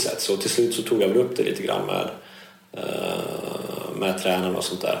tankesätt, så till slut så tog jag väl upp det lite grann med tränarna och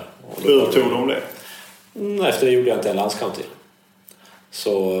sånt där. Och hur tog de det? Efter det gjorde jag inte en landskamp till.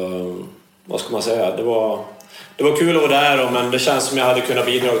 Så vad ska man säga, det var kul att vara där, men det känns som jag hade kunnat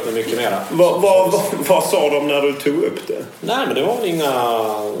bidra med mycket mer. Vad sa de när du tog upp det? Nej, men det var väl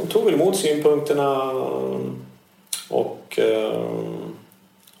de tog väl emot synpunkterna och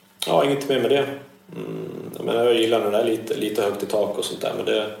inget mer med det. Men jag gillar det där lite högt i tak och sånt där, men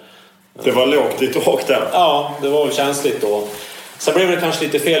det var lågt i tak där. Ja, det var väl känsligt då. Sen blev det kanske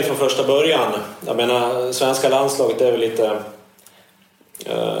lite fel från första början. Jag menar, svenska landslaget är väl lite...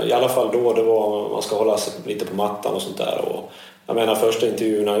 I alla fall då det var man ska hålla sig lite på mattan och sånt där. Och jag menar första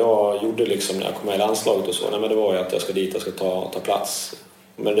intervjuerna jag gjorde liksom när jag kom med i landslaget och så, men det var ju att jag ska dit, jag ska ta plats.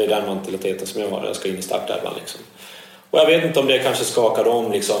 Men det är den mentaliteten som jag har, jag ska in i startelvan liksom. Och jag vet inte om det kanske skakar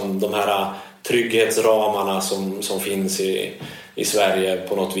om liksom de här trygghetsramarna som finns i Sverige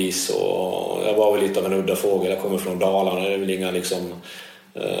på något vis. Och jag var väl lite av en udda fågel, jag kommer från Dalarna, det är väl inga liksom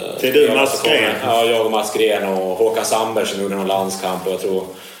Det är du, Mats Gren? Ja, jag och Mats Gren och Håkan Sandberg som gjorde någon landskamp, och jag tror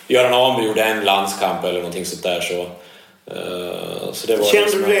Göran Ahnby gjorde en landskamp eller någonting sånt där, så det var.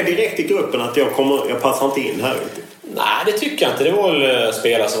 Kände du det direkt i gruppen att jag passar inte in här riktigt? Nej, det tycker jag inte. Det var väl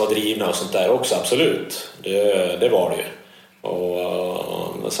spelare som var drivna och sånt där också, absolut. Det var det ju.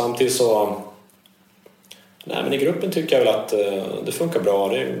 Och samtidigt så... Nej, men i gruppen tycker jag väl att det funkar bra.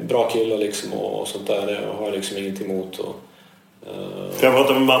 Det är bra killar liksom och sånt där. Det har jag liksom inget emot. Jag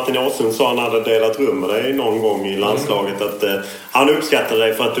pratade med Martin Åsund, så han hade delat rum med dig någon gång i landslaget att han uppskattade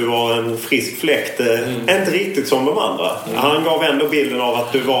dig för att du var en frisk fläkt. Inte riktigt som de andra. Han gav ändå bilden av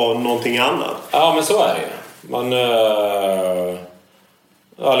att du var någonting annat. Ja, men så är det ju. Man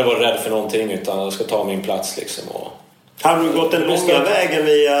har aldrig varit rädd för någonting, utan jag ska ta min plats liksom. Hade du gått den långa vägen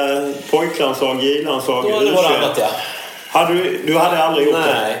via pojklandslag, J-landslag? Ja, det var annat, ja. Du hade aldrig gjort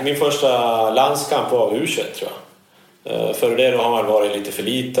det? Nej, min första landskamp var U21 tror jag. För det då har man varit lite för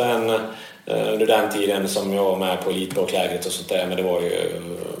liten under den tiden som jag var med på elitblocklägret och sånt där. Men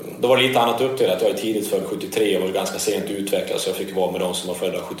det var lite annat uppdelat. Jag är tidigt född 73 och var ganska sent utvecklad, så jag fick vara med de som var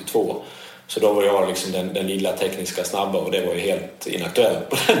födda 72. Så då var jag liksom den lilla tekniska snabba, och det var ju helt inaktuellt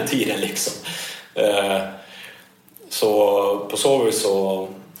på den tiden liksom. Så på så vis så...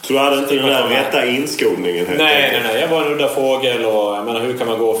 Så du hade inte den där rätta inskolningen? Nej. Jag var en udda fågel, och jag menar, hur kan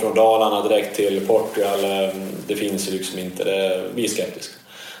man gå från Dalarna direkt till Portugal? Det finns ju liksom inte. Vi är skeptiska.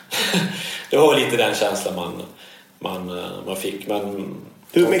 Det var lite den känslan man fick. Men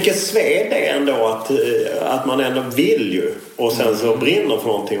hur mycket sved det är ändå att man ändå vill ju, och sen så brinner för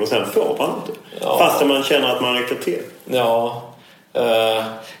någonting och sen får man inte. Ja. Fast man känner att man räcker till. Ja.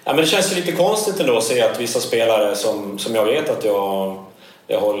 Men det känns ju lite konstigt ändå att se att vissa spelare som jag vet att jag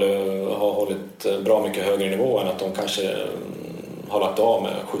har hållit bra mycket högre nivå än att de kanske har lagt av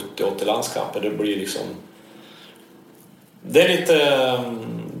med 70-80 landskamper. Det blir liksom... Det är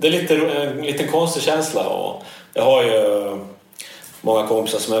en liten konstig känsla, och jag har ju många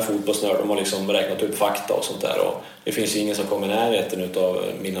kompisar som är fotbollsnörd. De har liksom räknat upp fakta och sånt där, och det finns ju ingen som kommer i närheten av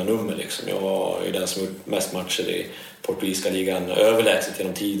mina nummer liksom. Jag var ju den som gjort mest matcher i portugisiska ligan överlägset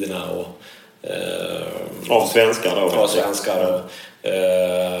genom tiderna, och av svenskar då? Av svenskar.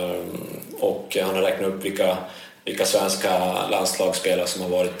 Och han har räknat upp vilka svenska landslagsspelare som har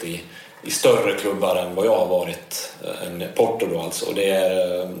varit i större klubbar än vad jag har varit, än Porto då alltså. Och det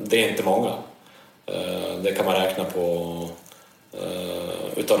är inte många. Det kan man räkna på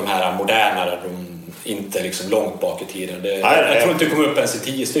utav de här modernare, de inte liksom långt bak i tiden. Jag tror inte det kommer upp ens i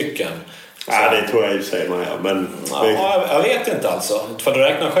 10 stycken. Ja, det tror jag i sig man gör. Men jag vet inte alltså. För du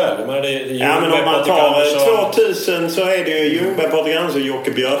räknar själv. Men men om man tar 2000 så är det ju Ljungberg, Portugal,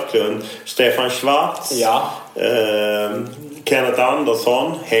 Jocke Björklund, Stefan Schwarz, Kenneth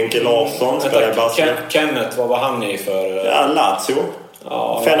Andersson, Henke Larsson. Kenneth, vad var han i för? Ja, Lazio.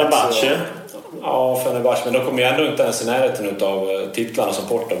 Fenerbahce. Ja, Fenerbahce, men de kommer ju ändå inte ens i närheten av titlarna som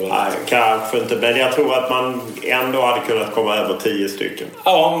Porto. Nej, kanske inte, men jag tror att man ändå hade kunnat komma över 10 stycken.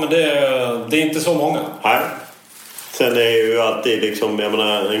 Ja, men det är inte så många. Nej. Sen är ju alltid liksom, jag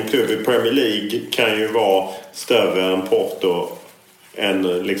menar, en klubb i Premier League kan ju vara större än Porto.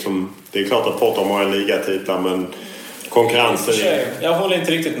 Liksom, det är klart att Porto har många ligatitlar, men konkurrensen är... Jag håller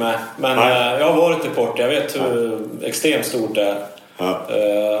inte riktigt med, men jag har varit i Porto. Jag vet hur extremt stort det är. Ja.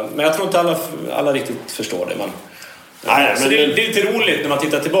 Men jag tror inte alla riktigt förstår det. Så det är lite roligt när man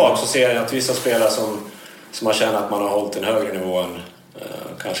tittar tillbaka, så ser jag att vissa spelare som har känt att man har hållit en högre nivå än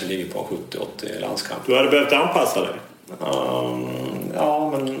kanske ligger på 70-80 landskamp. Du hade behövt anpassa dig?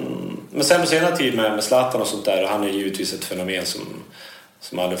 Ja, men sen på senare tid med Zlatan och sånt där, han är givetvis ett fenomen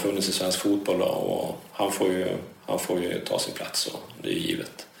som aldrig funnits i svensk fotboll, och han får ju ta sin plats, och det är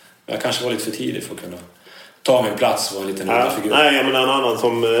givet. Men jag kanske var lite för tidig för att kunna ta min plats, var en liten udda figur. Nej, jag menar en annan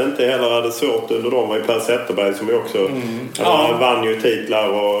som inte heller hade svårt under dem var ju Per Zetterberg, som ju också vann ju titlar,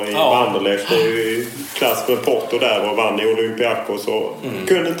 och i Anderlecht, det är ju klass med Porto där, och vann i Olympiakos, och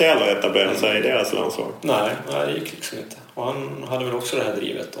kunde inte heller etablera sig i deras landslag. Nej, det gick liksom inte. Och han hade väl också det här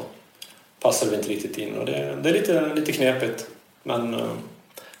drivet, och passade väl inte riktigt in, och det är lite knepigt. Men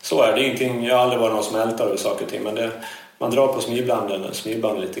så är det ingenting. Jag har aldrig varit någon som ältar över saker och ting, men man drar på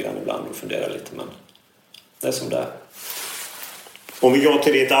smilbanden lite grann ibland och funderar lite, men det är som det är. Om vi går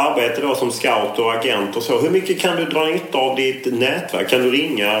till ditt arbete då som scout och agent och så, hur mycket kan du dra nytta av ditt nätverk? Kan du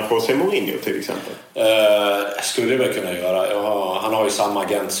ringa José Mourinho till exempel? Skulle jag väl kunna göra. Han har ju samma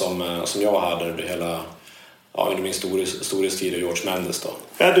agent som jag hade under min storhetstid, och George Mendes då.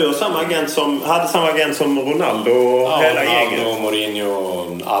 Ja, du har hade samma agent som Ronaldo och hela gänget? Ja, Ronaldo,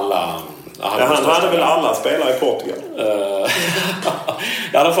 Mourinho, alla. Han hade väl alla spelare i Portugal?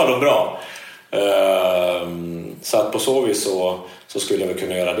 I alla fall de bra. Så att på så vis så skulle vi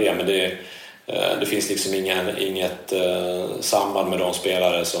kunna göra det, men det finns liksom inget samband med de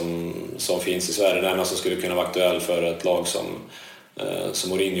spelare som finns i Sverige. Det enda som skulle kunna vara aktuell för ett lag som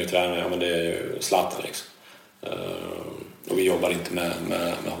Mourinho tränar, ja, men det är ju Zlatan liksom. Och vi jobbar inte med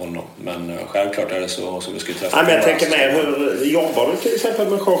honom, men självklart är det så som vi skulle träffa. Ja, men jag tänker mer, hur jobbar du till exempel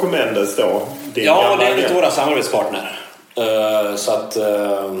med Jorge Mendes då? Ja, det är lite våra samarbetspartner. Så att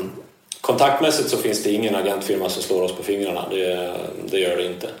kontaktmässigt så finns det ingen agentfirma som slår oss på fingrarna. Det gör det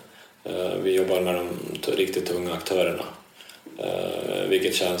inte. Vi jobbar med de riktigt tunga aktörerna,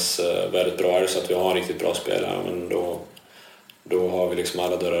 vilket känns väldigt bra. Är det så att vi har riktigt bra spelare, men då har vi liksom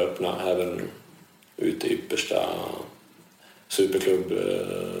alla dörrar öppna, även ute i yppersta superklubb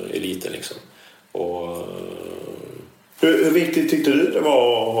eliten liksom. Och hur viktigt tyckte du det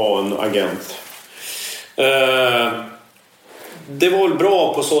var att ha en agent? Det var väl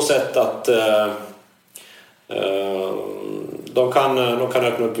bra på så sätt att de kan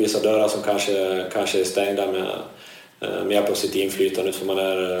öppna upp vissa dörrar som kanske är stängda med hjälp av sitt inflytande. För man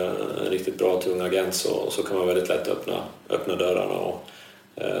är en riktigt bra tung agent så kan man väldigt lätt öppna dörrarna. Och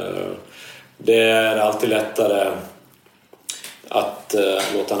det är alltid lättare att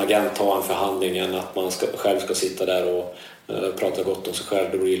låta en agent ta en förhandling än att man själv ska sitta där och prata gott om sig själv.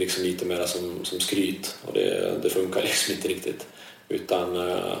 Det blir liksom lite mer som skryt, och det funkar liksom inte riktigt.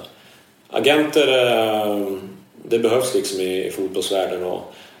 Utan agenter, det behövs liksom i fotbollsvärlden, och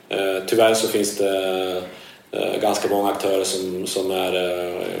tyvärr så finns det ganska många aktörer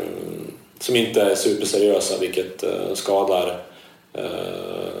som inte är superseriösa, vilket skadar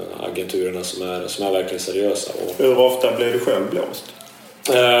agenturerna som är verkligen seriösa. Hur ofta blir du själv blåst?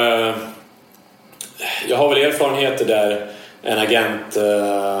 Jag har väl erfarenheter där en agent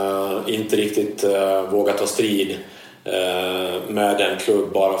inte riktigt vågar ta strid med en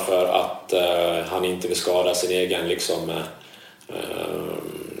klubb bara för att han inte vill skada sin egen liksom,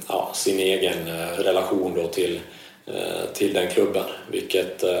 sin egen relation då till den klubben,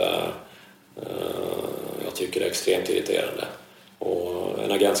 vilket jag tycker är extremt irriterande. Och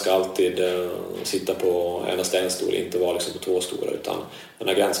en agent ska alltid sitta på en ställstol, inte vara liksom på två stolar, utan en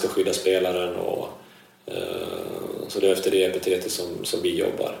agent ska skydda spelaren, och så det är efter det epitetet som vi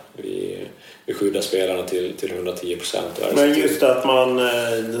jobbar. Vi skyddar spelarna till 110%. Men just att man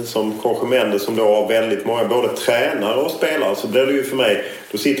som Jorge Mendes, som då har väldigt många både tränare och spelare, så blir det ju för mig,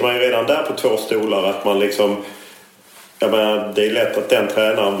 då sitter man ju redan där på två stolar, att man liksom, jag menar, det är lätt att den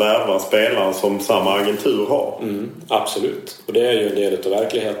tränaren värvar spelaren som samma agentur har. Absolut, och det är ju en del av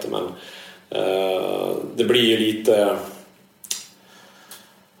verkligheten, men det blir ju lite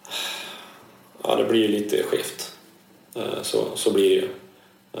skevt. Så blir det ju.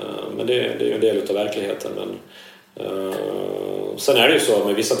 Men det är ju en del av verkligheten. Men sen är det ju så,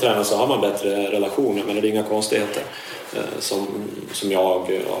 med vissa tränare så har man bättre relationer, men det är inga konstigheter som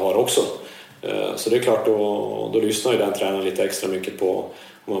jag har också. Så det är klart, då lyssnar ju den tränaren lite extra mycket på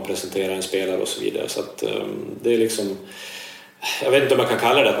om man presenterar en spelare och så vidare. Så att det är liksom, jag vet inte om man kan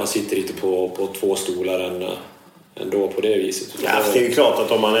kalla det att man sitter lite på två stolar ändå på det viset. Ja, det är ju klart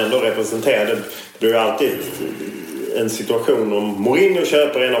att om man ändå representerar det blir ju alltid en situation om Mourinho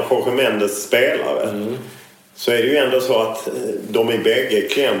köper en av Jorge Mendes spelare, så är det ju ändå så att de är bägge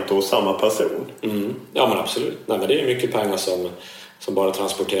klienter och samma person. Ja, men absolut. Nej, men det är mycket pengar som bara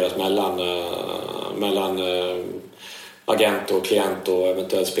transporteras mellan agent och klient och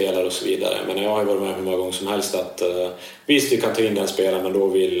eventuellt spelare och så vidare. Men jag har ju varit med hur många gånger som helst att visst, vi kan ta in den spelaren, men då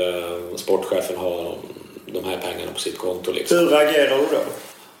vill sportchefen ha de här pengarna på sitt konto liksom. Hur reagerar du då?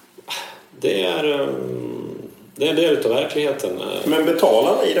 Det är en del av verkligheten. Men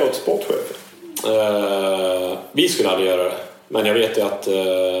betalar ni då till sportchefen? Vi skulle aldrig göra det. Men jag vet ju att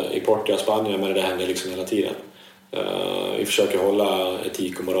i Portugal, Spanien, men det händer liksom hela tiden. Vi försöker hålla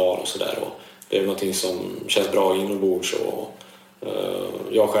etik och moral och sådär. Det är någonting som känns bra inombords.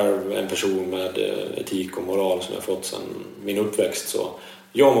 Jag själv är en person med etik och moral som jag fått sedan min uppväxt. Så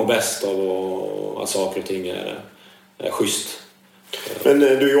jag mår bäst av att saker och ting är schysst. Men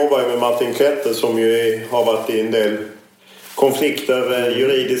du jobbar ju med Martin Klette, som ju har varit i en del konflikter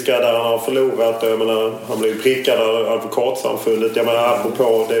juridiska där han har förlorat. Jag menar, han blev prickad av advokatsamfundet. Jag menar,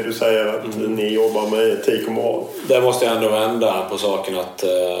 apropå det du säger att ni jobbar med etik och moral. Där måste jag ändå vända på saken att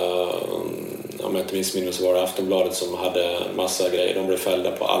om jag inte minns minus så var det Aftonbladet som hade en massa grejer. De blev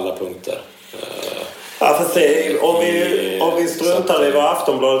fällda på alla punkter. Ja, fast om vi struntar i vad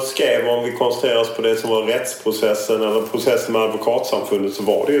Aftonbladet skrev, om vi koncentrerar oss på det som var rättsprocessen eller processen med advokatsamfundet, så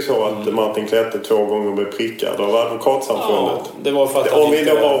var det ju så att Martin Klette 2 gånger blev prickad av advokatsamfundet. Ja, det var för att om vi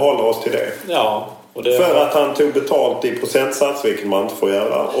då bara håller oss till det. Ja, Och det, för att han tog betalt i procentsats, vilket man inte får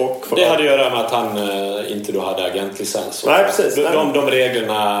göra. Och det hade att göra med att han inte då hade agentlicens. Nej, precis. De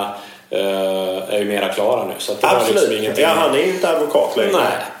reglerna är ju mera klara nu. Så att det absolut. Liksom ingenting... Ja, han är ju inte advokat längre.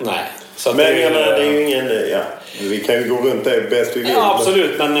 Nej. Så men det är ju ingen... Ja, vi kan ju gå runt det bäst vi vill. Ja,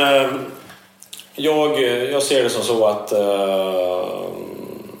 absolut. Men jag ser det som så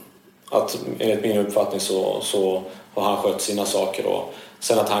att enligt min uppfattning så har han skött sina saker. Och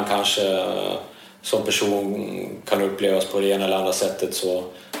sen att han kanske som person kan upplevas på det ena eller andra sättet, så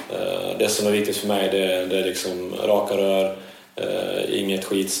det som är viktigt för mig det är liksom raka rör, inget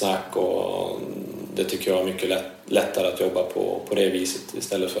skitsnack, och det tycker jag är mycket lättare att jobba på det viset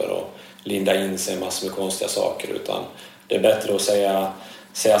istället för att linda in sig massor med konstiga saker. Utan det är bättre att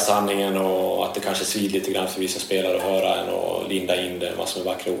säga sanningen, och att det kanske svider lite grann för vissa spelare att höra än att linda in det massor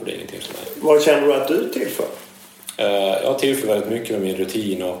med vackra ord. Ingenting som är. Vad känner du att du tillför? Jag tillför väldigt mycket med min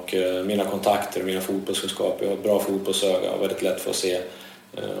rutin och mina kontakter och mina fotbollskunskaper. Jag har ett bra fotbollsöga och väldigt lätt för att se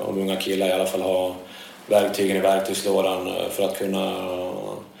om unga killar i alla fall har verktygen i verktygslådan för att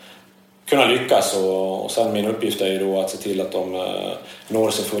kunna lyckas. Och sen min uppgift är ju då att se till att de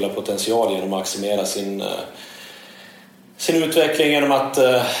når sin fulla potential genom att maximera sin utveckling, genom att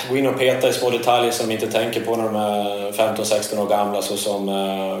gå in och peta i små detaljer som de inte tänker på när de är 15-16 år gamla, så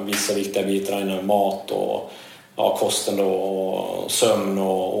som vissa viktiga bitar inom mat och kosten då, och sömn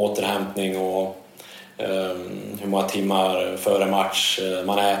och återhämtning, och hur många timmar före match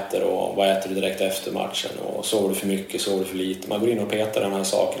man äter, och vad äter du direkt efter matchen, och sover du för mycket, sover du för lite. Man går in och petar de här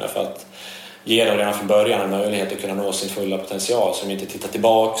sakerna för att ge dem redan från början en möjlighet att kunna nå sin fulla potential, så de inte tittar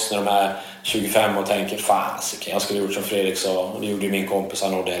tillbaks när de är 25 och tänker fasiken, jag skulle ha gjort som Fredrik sa, och det gjorde ju min kompis,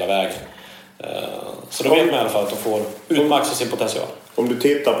 han nådde hela vägen. Så då vet man i alla fall att de får utmaxa sin potential. Om du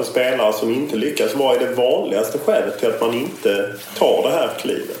tittar på spelare som inte lyckas, vad är det vanligaste skälet till att man inte tar det här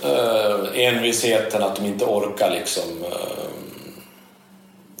klivet? Envisheten, att de inte orkar liksom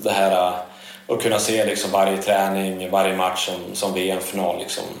det här att kunna se liksom varje träning, varje match som VM-final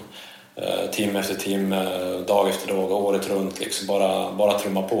liksom. Timme efter timme, dag efter dag, året runt liksom, bara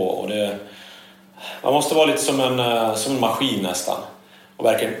trumma på. Och man måste vara lite som en maskin nästan, och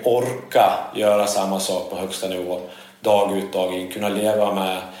verkligen orka göra samma sak på högsta nivå dag ut, dag in, kunna leva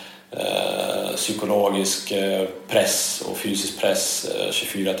med psykologisk press och fysisk press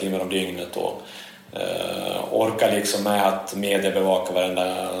 24 timmar om dygnet, och orka liksom med att media bevaka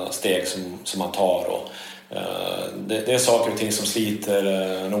varenda steg som man tar, och det är saker och ting som sliter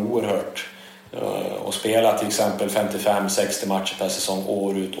oerhört. Och spela till exempel 55-60 matcher per säsong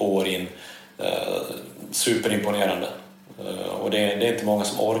år ut, år in, superimponerande. Och det är inte många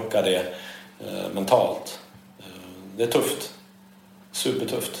som orkar det mentalt. Det är tufft.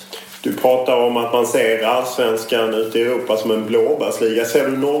 Supertufft. Du pratar om att man ser allsvenskan ute i Europa som en blåbärsliga. Ser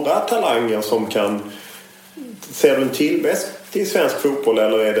du några talanger som kan... Ser du en tillväxt i svensk fotboll,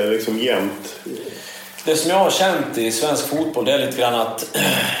 eller är det liksom jämnt? Det som jag har känt i svensk fotboll, det är lite grann att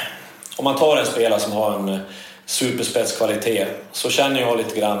om man tar en spelare som har en superspetskvalitet, så känner jag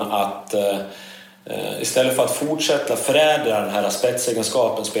lite grann att istället för att fortsätta förädla den här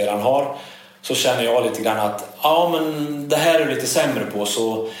spetsegenskapen spelaren har, så känner jag lite grann att men det här är du lite sämre på,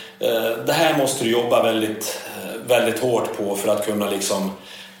 så det här måste du jobba väldigt, väldigt hårt på för att kunna liksom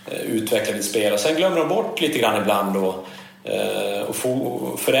utveckla ditt spel. Och sen glömmer de bort lite grann ibland då, och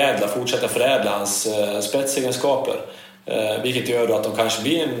fortsätta förädla hans spetsegenskaper, vilket gör då att de kanske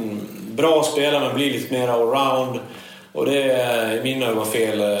blir en bra spelare men blir lite mer allround, och det är i mina ögon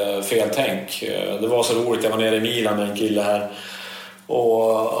fel tänk. Det var så roligt, jag var nere i Milan med en kille här,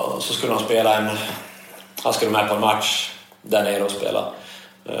 och så skulle han skulle med på en match där nere och spela.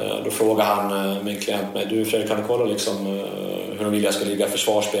 Då frågade han min klient mig: du Fredrik, kan du kolla liksom hur de vill jag ska ligga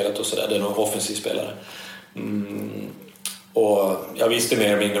försvarsspelet och sådär, det är någon offensiv spelare. Och jag visste mer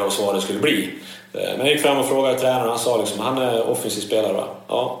eller mindre vad svaret skulle bli. Men jag gick fram och frågade tränaren, han sa liksom: han är offensiv spelare, va?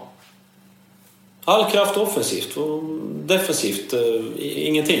 Ja. All kraft offensivt och defensivt,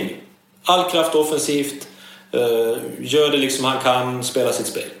 ingenting. All kraft offensivt, gör det liksom han kan, spela sitt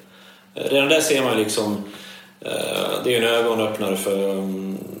spel. Redan där ser man liksom, det är en ögonöppnare för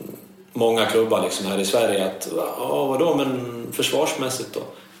många klubbar liksom här i Sverige, att vadå, men försvarsmässigt då?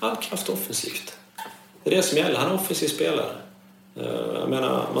 All kraft offensivt. Det är det som gäller, han är offensiv spelare. Jag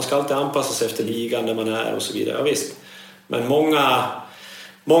menar, man ska alltid anpassa sig efter ligan där man är och så vidare, ja visst. Men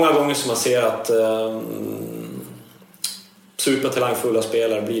många gånger som man ser att supertalangfulla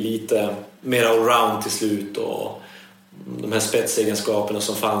spelare blir lite mer allround till slut, och de här spetsegenskaperna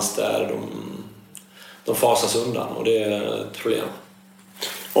som fanns där, de fasas undan, och det är ett problem.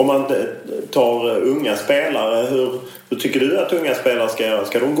 Om man tar unga spelare, hur tycker du att unga spelare ska göra?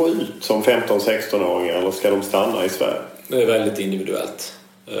 Ska de gå ut som 15-16-åringar eller ska de stanna i Sverige? Det är väldigt individuellt.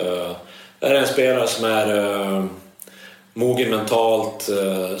 Det är en spelare som är mogen mentalt,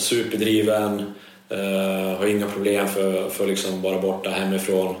 superdriven, har inga problem för liksom bara borta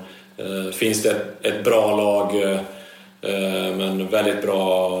hemifrån. Finns det ett bra lag men väldigt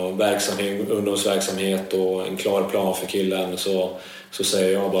bra ungdomsverksamhet och en klar plan för killen, så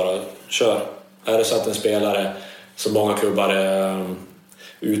säger jag bara kör. Är det så att en spelare som många klubbar är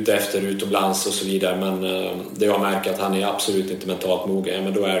ute efter utomlands och så vidare, men det jag märker att han är absolut inte mentalt mogen,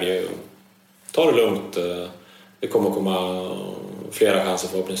 men då är det ju ta det lugnt. Det kommer komma flera chanser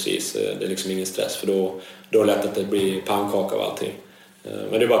förhoppningsvis. Det är liksom ingen stress, för då är det lätt att det blir pannkaka av allting.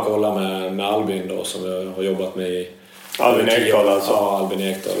 Men det är bara att kolla med Albin då, som jag har jobbat med i Albin Ekdal alltså? Ja, Albin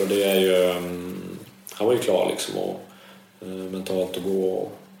Ekdal, och det är ju han var ju klar liksom och mentalt att gå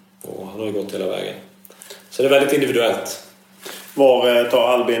och han har ju gått hela vägen. Så det är väldigt individuellt. Var tar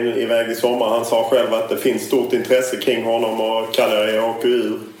Albin iväg i sommar? Han sa själv att det finns stort intresse kring honom och Cagliari åker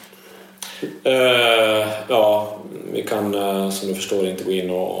ur. Ja, vi kan som du förstår inte gå in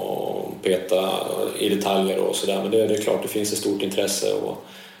och peta i detaljer och sådär, men det är klart det finns ett stort intresse och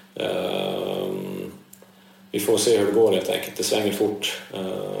vi får se hur det går helt enkelt. Det svänger fort,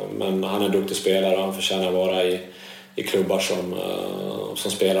 men han är en duktig spelare och han förtjänar att vara i klubbar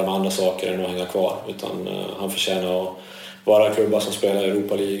som spelar med andra saker än att hänga kvar, utan han förtjänar att vara klubbar som spelar i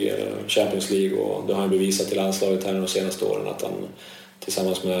Europa League eller Champions League, och det har han bevisat i landslaget här de senaste åren att han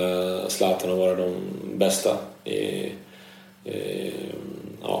tillsammans med Zlatan har varit de bästa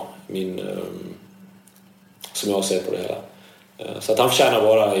som jag ser på det hela. Så att han förtjänar att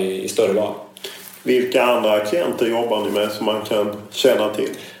vara i större lag. Vilka andra klienter jobbar ni med som man kan känna till?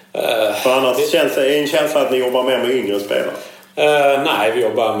 För annars känns det en känsla att ni jobbar med yngre spelare. Nej, vi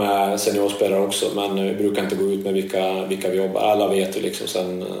jobbar med seniorspelare också, men vi brukar inte gå ut med vilka vi jobbar. Alla vet ju liksom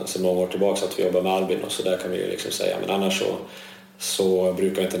sen många år tillbaka att vi jobbar med Albin, och så där kan vi ju liksom säga. Men annars så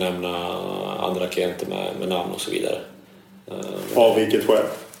brukar jag inte nämna andra klienter med namn och så vidare. Av vilket skäl?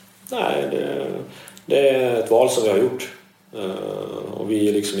 Nej, det är ett val som vi har gjort. Och vi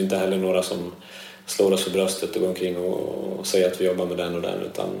är liksom inte heller några som slår oss för bröstet och går omkring och säger att vi jobbar med den och den,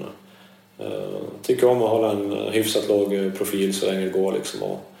 utan tycker om att hålla en hyfsat låg profil så länge det går liksom,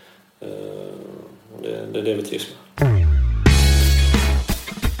 och det är det vi trivs med.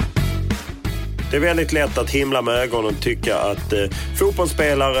 Det är väldigt lätt att himla med ögonen och tycka att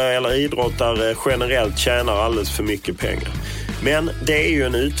fotbollsspelare eller idrottare generellt tjänar alldeles för mycket pengar. Men det är ju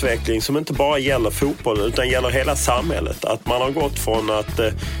en utveckling som inte bara gäller fotboll utan gäller hela samhället. Att man har gått från att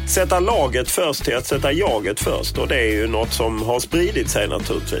sätta laget först till att sätta jaget först. Och det är ju något som har spridit sig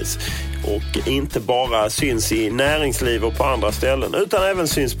naturligtvis. Och inte bara syns i näringsliv och på andra ställen utan även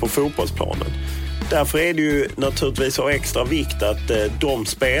syns på fotbollsplanen. Därför är det ju naturligtvis av extra vikt att de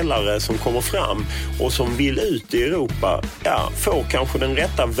spelare som kommer fram och som vill ut i Europa får kanske den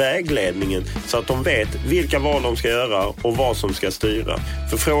rätta vägledningen så att de vet vilka val de ska göra och vad som ska styra.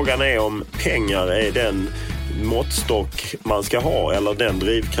 För frågan är om pengar är den måttstock man ska ha eller den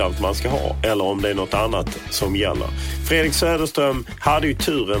drivkraft man ska ha, eller om det är något annat som gäller. Fredrik Söderström hade ju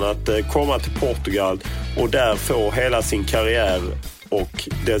turen att komma till Portugal och där få hela sin karriär och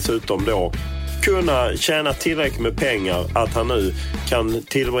dessutom då kunna tjäna tillräckligt med pengar att han nu kan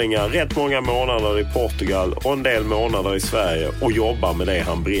tillbringa rätt många månader i Portugal och en del månader i Sverige och jobba med det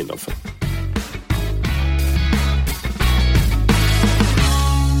han brinner för.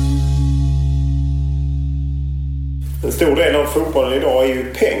 En stor del av fotbollen idag är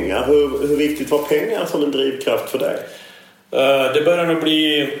ju pengar. Hur viktigt var pengar som en drivkraft för dig? Det börjar nog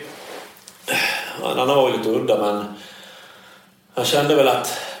bli... Han var ju lite udda, men jag kände väl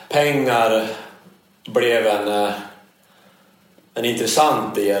att pengar blev en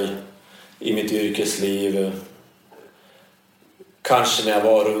intressant del i mitt yrkesliv. Kanske när jag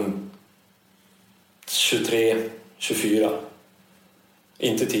var runt 23-24.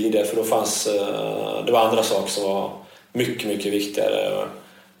 Inte tidigare, för då fanns det var andra saker som var mycket, mycket viktigare,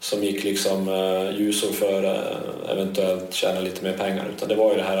 som gick liksom ljusår för eventuellt tjäna lite mer pengar. Utan det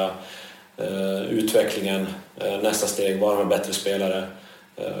var ju det här utvecklingen, nästa steg, vara en bättre spelare.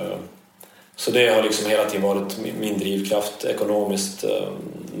 Så det har liksom hela tiden varit min drivkraft, ekonomiskt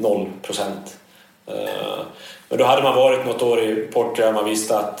 0%. Men då hade man varit något år i Portugal, man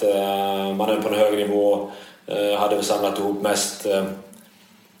visste att man är på en hög nivå, hade väl samlat ihop mest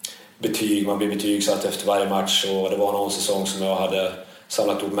betyg, man blev betygsatt efter varje match, och det var någon säsong som jag hade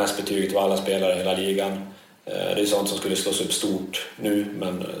samlat ihop mest betyg till alla spelare i hela ligan. Det är sånt som skulle slås upp stort nu,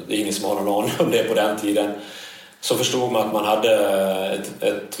 men det är ingen som har någon aning om det på den tiden. så förstod man att man hade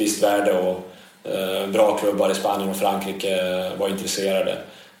ett visst värde och bra klubbar i Spanien och Frankrike var intresserade.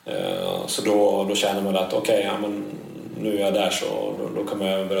 Så då känner man att okej, men nu är jag där, så då kan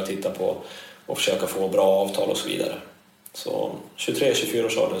man börja titta på och försöka få bra avtal och så vidare. Så 23-24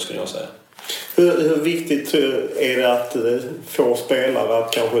 års ålder skulle jag säga. Hur viktigt är det att få spelare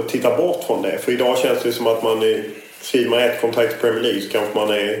att kanske titta bort från det? För idag känns det som att skriver man ett kontrakt i Premier League så kanske man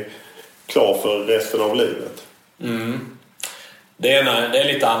är klar för resten av livet. Mm. Det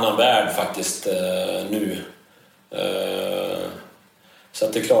är lite annan värld faktiskt nu. Så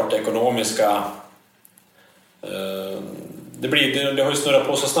att det är klart, det ekonomiska det har ju snurrat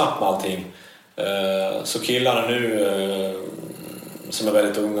på så snabbt med allting. Så killarna nu som är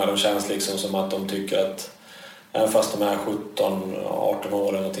väldigt unga, de känns liksom som att de tycker att även fast de är 17-18 år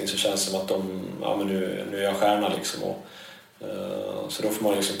eller någonting, så känns det som att men nu är jag stjärna liksom. Så då får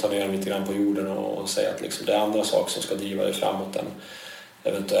man liksom ta ner dem lite grann på jorden och säga att liksom det är andra saker som ska driva dig framåt än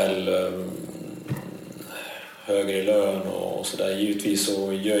eventuell högre lön och sådär. Givetvis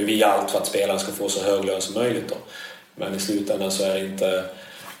så gör vi allt för att spelaren ska få så hög lön som möjligt då. Men i slutändan så är det inte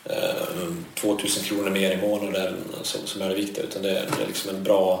 2000 kronor mer i månaden som är det viktiga, utan det är liksom en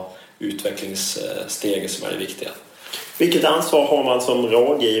bra utvecklingssteg som är det viktiga. Vilket ansvar har man som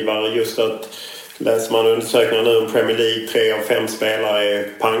rådgivare, just att läser man undersökningar nu om Premier League, 3 av 5 spelare är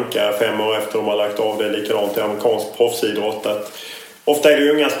panka 5 år efter de har lagt av det, likadant i amerikansk proffsidrott, att ofta är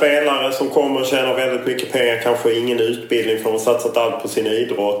det unga spelare som kommer och tjänar väldigt mycket pengar, kanske ingen utbildning för de har satsat allt på sin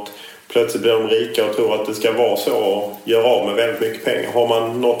idrott. Plötsligt blir de rika och tror att det ska vara så och gör av med väldigt mycket pengar. Har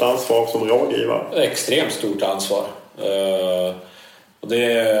man något ansvar som rådgivare? Extremt stort ansvar. Och det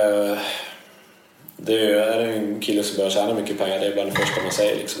är en kille som börjar tjäna mycket pengar. Det är bland det första man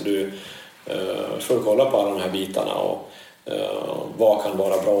säger. Liksom. Du får kolla på alla de här bitarna och vad kan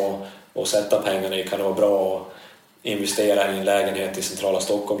vara bra att sätta pengarna i. Kan det vara bra att investera i en lägenhet i centrala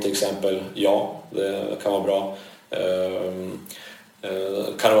Stockholm till exempel? Ja, det kan vara bra.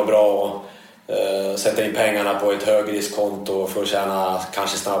 Kan det vara bra att sätta in pengarna på ett högriskkonto för att tjäna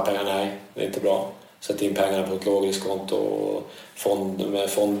kanske snabba pengar? Nej, det är inte bra. Sätta in pengarna på ett lågriskkonto med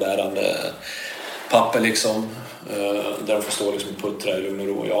fondbärande papper liksom, där de får stå liksom och puttra i lugn och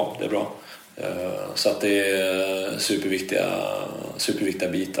ro. Ja, det är bra. Så att det är superviktiga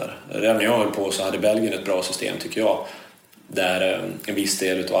bitar. Redan när jag höll på så hade Belgien ett bra system tycker jag, där en viss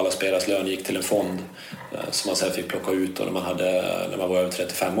del av alla spelares lön gick till en fond som man sedan fick plocka ut när man var över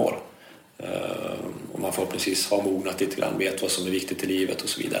 35 år. Och man förhoppningsvis har mognat lite grann, vet vad som är viktigt i livet och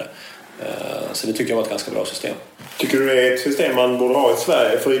så vidare. Så det tycker jag var ett ganska bra system. Tycker du det är ett system man borde ha i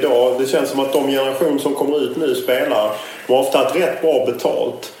Sverige? För idag, det känns som att de generationer som kommer ut nu spelar, de har ofta haft rätt bra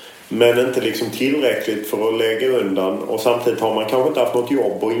betalt, men inte liksom tillräckligt för att lägga undan. Och samtidigt har man kanske inte haft något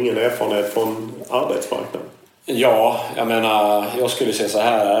jobb och ingen erfarenhet från arbetsmarknaden. Ja, jag menar, jag skulle säga så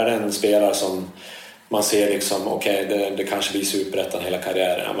här, är det en spelare som man ser liksom, okej, det kanske blir superettan hela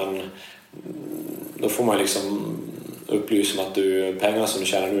karriären, ja, men då får man liksom upplysa om att pengarna som du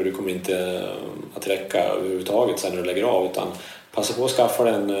tjänar nu, du kommer inte att räcka överhuvudtaget sen när du lägger av, utan passa på att skaffa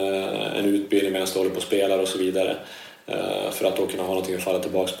dig en utbildning medan du håller på och spelar och så vidare, för att då kunna ha någonting att falla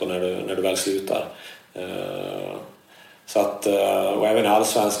tillbaka på när du väl slutar. Så att, och även i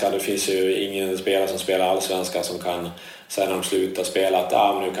allsvenskan, det finns ju ingen spelare som spelar allsvenskan som kan sen när de slutar spela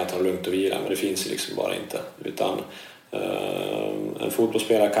att nu kan jag ta lugnt och vila, men det finns ju liksom bara inte, utan en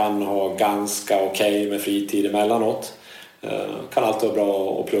fotbollsspelare kan ha ganska okej med fritid emellanåt, kan alltid vara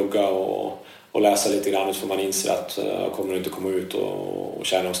bra att plugga och läsa lite grann, så man inser att kommer inte komma ut och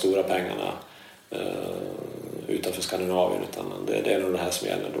tjäna de stora pengarna utanför Skandinavien, utan det är nog det här som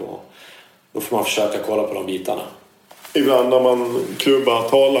gäller. Då får man försöka kolla på de bitarna. Ibland när man klubbar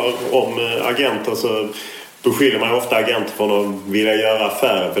talar om agenter så beskyller man ofta agenter för att vilja göra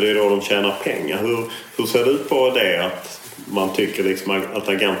affärer, för det är då de tjänar pengar. Hur ser det ut på det, att man tycker liksom att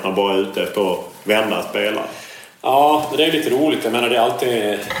agenterna bara är ute efter att vända spelare? Ja, det är lite roligt. Jag menar, det är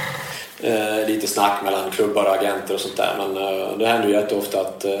alltid lite snack mellan klubbar och agenter och sånt där. Men det händer ju jätteofta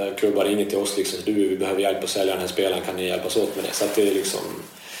att klubbar ringer till oss liksom, vi behöver hjälp att sälja den här spelaren, kan ni hjälpas åt med det? Så att det är liksom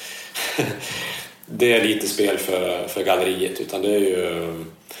det är lite spel för galleriet, utan det är ju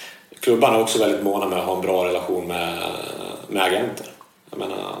klubbarna är också väldigt måna med att ha en bra relation med agenter. Jag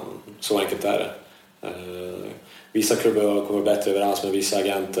menar, så enkelt är det. Vissa klubbar kommer bättre överens med vissa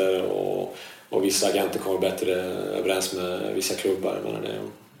agenter och vissa agenter kommer bättre överens med vissa klubbar. Jag menar,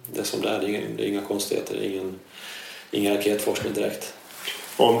 det är som det är inga konstigheter, ingen raketforskning direkt.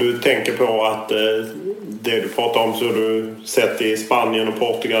 Om du tänker på att det du pratar om så har du sett i Spanien och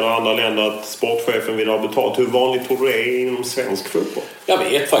Portugal och andra länder att sportchefen vill ha betalt. Hur vanligt tror du det är inom svensk fotboll? Jag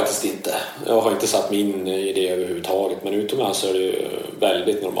vet faktiskt inte. Jag har inte satt mig in i det överhuvudtaget. Men utomlands så är det ju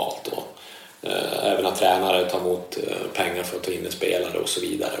väldigt normalt. Och, även att tränare tar emot pengar för att ta in en spelare och så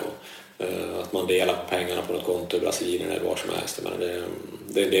vidare. Och, att man delar på pengarna på något konto i Brasilien eller var som helst. Men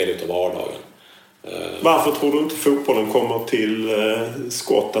det är en del av vardagen. Varför tror du inte fotbollen kommer till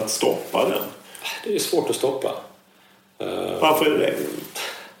skott att stoppa den? Det är svårt att stoppa. Varför är det?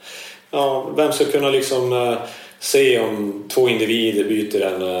 Ja, vem ska kunna liksom se om två individer byter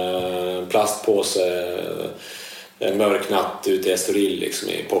en plastpåse en mörk natt ute i Estoril liksom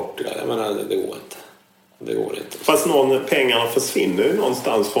i Portugal? Jag menar, det går inte. Det går inte. Fast pengarna försvinner ju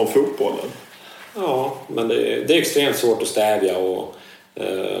någonstans från fotbollen. Ja, men det är extremt svårt att stävja och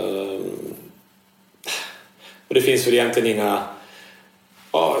det finns väl egentligen inga...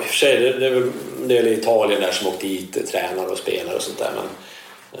 Ja, i och för sig, det är väl en del i Italien där som åkt dit, tränare och spelare och sånt där. Men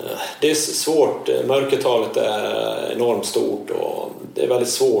det är svårt. Mörkertalet är enormt stort och det är väldigt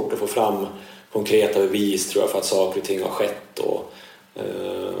svårt att få fram konkreta bevis, tror jag, för att saker och ting har skett. Och,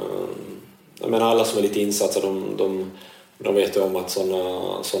 jag menar, alla som är lite insatta, de vet ju om att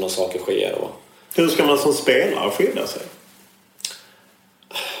såna saker sker. Och... Hur ska man som spelare skydda sig?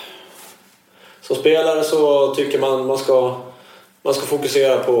 Som spelare så tycker man ska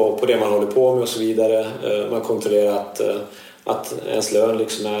fokusera på det man håller på med och så vidare. Man kontrollerar att ens lön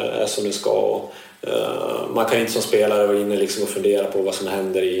liksom är som det ska. Och, man kan inte som spelare vara inne liksom och fundera på vad som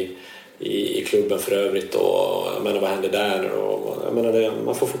händer i klubben för övrigt. Och, jag menar, vad händer där? Och, jag menar,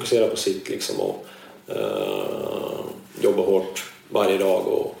 man får fokusera på sitt liksom och jobba hårt varje dag.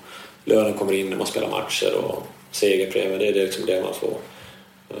 Och lönen kommer in när man spelar matcher och segerpremier. Det är liksom det man får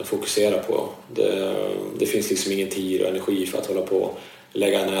fokusera på. Det finns liksom ingen tid och energi för att hålla på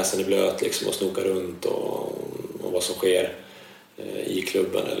lägga näsen i blöt liksom och snoka runt och vad som sker i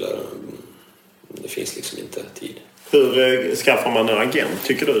klubben, eller det finns liksom inte tid. Hur skaffar man en agent,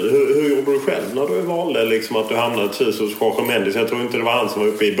 tycker du? Hur gjorde du själv när du valde liksom att du hamnade hos Jorge Mendes? Jag tror inte det var han som var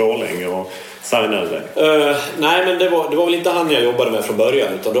uppe i Borlänge och signade dig. Nej, men det var väl inte han jag jobbade med från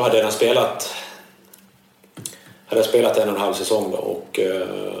början, utan då hade jag spelat 1,5 säsong då, och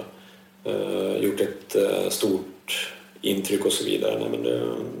gjort ett stort intryck och så vidare. Nej, men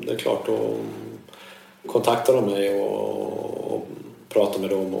det är klart att kontakta dem mig och prata med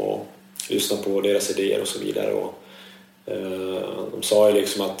dem och lyssna på deras idéer och så vidare. Och, de sa ju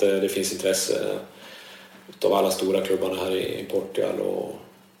liksom att det finns intresse av alla stora klubbarna här i Portugal,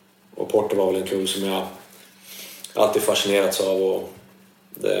 och Porto var väl en klubb som jag alltid fascinerats av. Och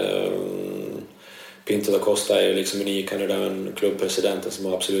Pinto da Costa är ju liksom unik. Han är den klubbpresidenten som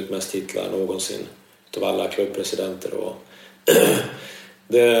har absolut mest titlar någonsin av alla klubbpresidenter. Och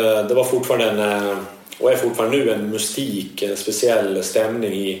det var fortfarande och är fortfarande nu en mystik, en speciell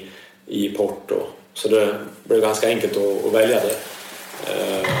stämning i Porto. Så det blev ganska enkelt att välja det.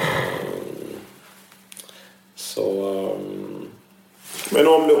 Men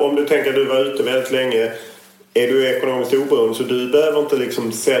om du tänker att du var ute väldigt länge, är du ekonomiskt oberoende så du behöver inte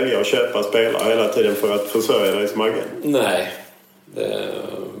liksom sälja och köpa spelare hela tiden för att försörja dig som agent? Nej, det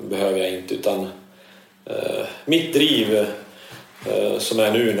behöver jag inte, utan mitt driv som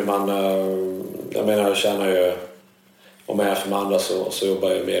är nu när man, jag menar, jag tjänar ju, om jag är för andra så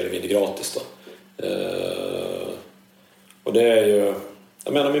jobbar jag mer eller mindre gratis då. Och det är ju,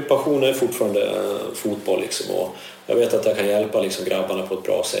 jag menar, min passion är fortfarande fotboll liksom, och jag vet att jag kan hjälpa liksom grabbarna på ett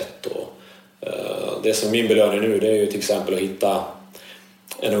bra sätt. Och det som min belöning nu, det är ju till exempel att hitta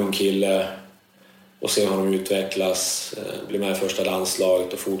en ung kille och se honom utvecklas, bli med i första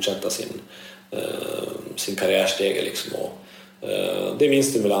landslaget och fortsätta sin karriärsteg liksom. Och det är min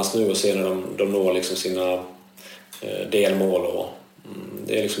stimulans nu att se när de når liksom sina delmål, och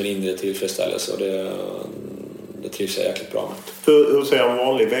det är liksom en inre tillfredsställelse, och det trivs jag jäkligt bra med. Hur ser en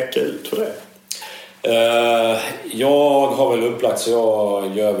vanlig vecka ut för det? Jag har väl upplagt så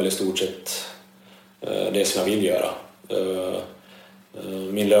jag gör väl i stort sett det som jag vill göra.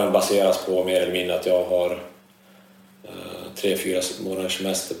 Min lön baseras på mer eller mindre att jag har 3-4 månaders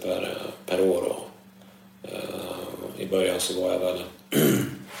semester per år, och i början så var jag väl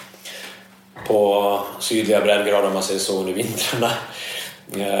på sydliga breddgrader, om man säger så, under vintrarna.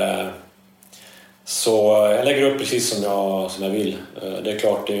 Så jag lägger upp precis som jag vill. Det är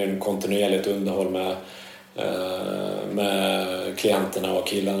klart, det är en kontinuerligt underhåll med klienterna och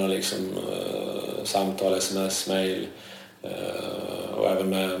killarna liksom, samtal, sms, mail, och även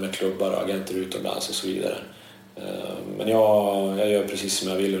med klubbar och agenter utomlands och så vidare. Men jag gör precis som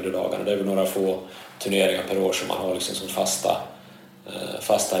jag vill under dagarna. Det är väl några få turneringar per år som man har liksom som fasta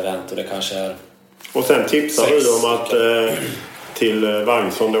fasta event, och det kanske är... Och sen tipsar du om att till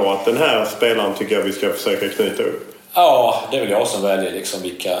Vangsson då att den här spelaren tycker jag vi ska försöka knyta upp. Ja, det är väl jag som väljer liksom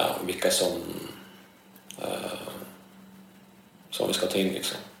vilka som vi ska ta in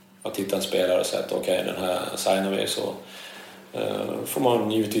liksom. Att hitta en spelare och säga att okej, den här signar vi, så får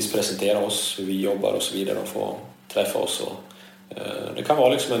man givetvis presentera oss, hur vi jobbar och så vidare, och få träffa oss. Och, det kan vara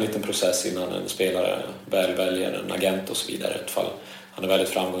liksom en liten process innan en spelare väl väljer en agent och så vidare. I ett fall han är väldigt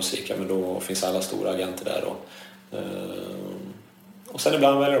framgångsrik, men då finns alla stora agenter där. Och sen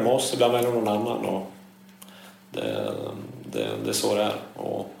ibland väljer de oss, ibland väljer de någon annan. Och det är så det är.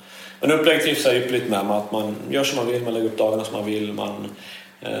 Men upplägg trivs jag ypperligt med att man gör som man vill, man lägger upp dagarna som man vill.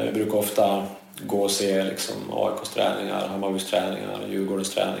 Vi brukar ofta gå och se liksom AIKs träningar, Hammarbys träningar,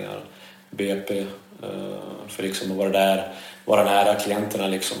 Djurgårdens träningar, BP, för liksom att vara nära klienterna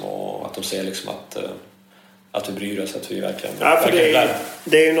liksom, och att de ser liksom att vi bryr oss, att vi verkligen... Ja, för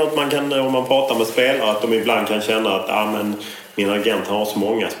det är ju något man kan, om man pratar med spelare, att de ibland kan känna att men min agent har så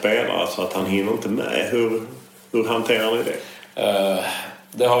många spelare så att han hinner inte med. Hur hanterar ni det?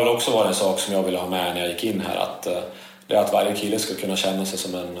 Det har väl också varit en sak som jag ville ha med när jag gick in här, att det är att varje kille ska kunna känna sig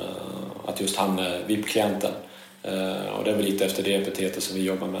som att just han är VIP-klienten. Och det är väl lite efter det epitetet som vi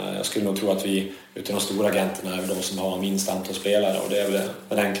jobbar med. Jag skulle nog tro att vi, utan de stora agenterna, är de som har minst antal spelare, och det är väl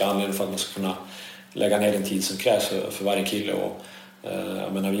en enkel anledning för att man ska kunna lägga ner den tid som krävs för varje kille. Och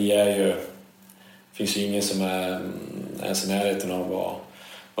jag menar, det finns ju ingen som är ens i närheten av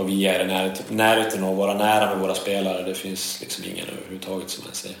vad vi är närheten av att vara nära med våra spelare. Det finns liksom ingen överhuvudtaget som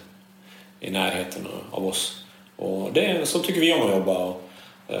ens är i närheten av oss. Och så tycker vi om att jobba, och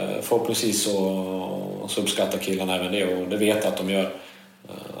förhoppningsvis så uppskattar killarna även det, och det vet jag att de gör,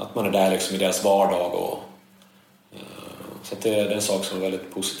 att man är där liksom i deras vardag, och så att det är en sak som är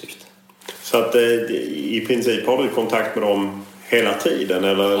väldigt positivt. Så att i princip har du kontakt med dem hela tiden,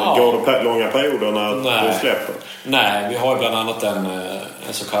 eller går det långa perioder när du släpper? Nej, vi har bland annat en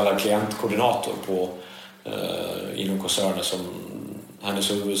så kallad klientkoordinator inom koncernen, som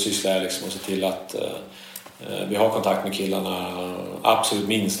hennes huvudsyssla är liksom att se till att vi har kontakt med killarna absolut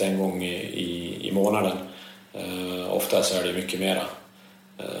minst en gång i månaden. Ofta så är det mycket mera.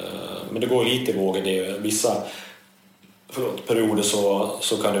 Men det går lite i vågor. Det är vissa perioder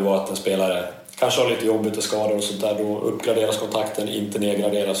så kan det vara att en spelare kanske har lite jobbigt och skador och sånt där. Då uppgraderas kontakten, inte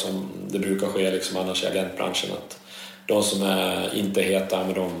nedgraderas som det brukar ske liksom annars i agentbranschen. Att de som är inte heta,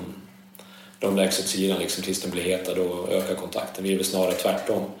 men de läggs åt sidan liksom, tills de blir heta, då ökar kontakten. Vi är väl snarare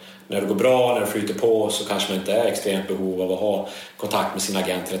tvärtom. När det går bra, när det flyter på, så kanske man inte är extremt behov av att ha kontakt med sin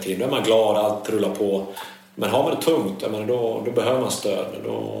agent hela tiden. Då är man glad, allt rullar på. Men har man det tungt, då behöver man stöd.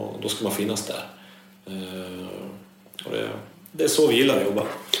 Då ska man finnas där. Och det är så vi gillar att jobba.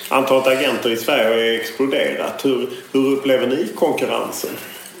 Antalet agenter i Sverige har exploderat. Hur upplever ni konkurrensen?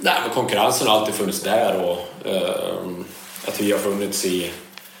 Nej, men konkurrensen har alltid funnits där, och att vi har funnits i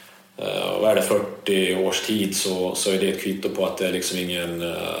 40 års tid, så är det ett kvitto på att det är liksom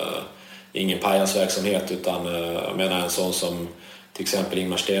ingen pajasverksamhet, utan jag menar en sån som till exempel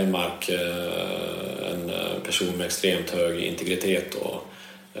Ingmar Stenmark, en person med extremt hög integritet, och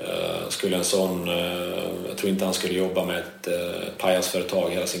skulle en sån, jag tror inte han skulle jobba med ett pajasföretag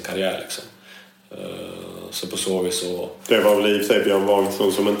hela sin karriär liksom. Så på så vis så... Det var väl i och för sig Björn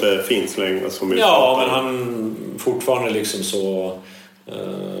Wangsson som inte finns längre, som vi men han fortfarande liksom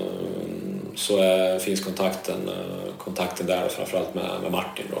finns kontakten där, framförallt med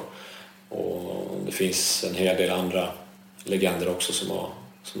Martin då. Och det finns en hel del andra legender också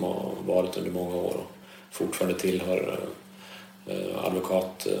som har varit under många år och fortfarande tillhör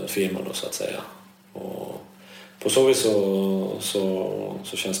advokatfirman då, så att säga. Och på så vis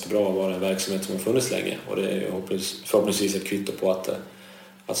så känns det bra att vara en verksamhet som har funnits länge, och det är förhoppningsvis ett kvitto på att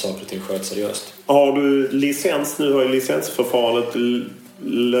saker och ting sköts seriöst. Har du licens? Nu har ju licensförfarandet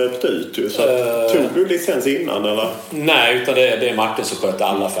löpt ut. Så tog du licens innan, eller? Nej, utan det är Martin som sköter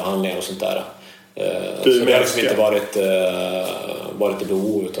alla förhandlingar och sånt där. Så vi har liksom inte varit i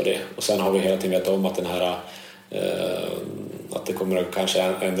behov av det. Och sen har vi hela tiden vetat om att den här att det kommer att kanske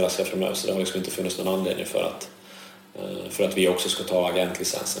ändra sig framöver, så det har liksom inte funnits någon anledning för att vi också ska ta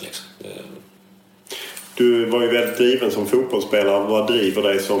agentlicensen liksom. Du var ju väldigt driven som fotbollsspelare. Vad driver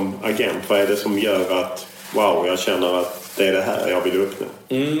dig som agent? Vad är det som gör att jag känner att det är det här jag vill uppnå?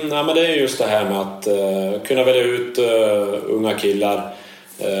 Men det är just det här med att kunna välja ut unga killar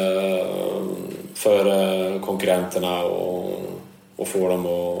för konkurrenterna och få dem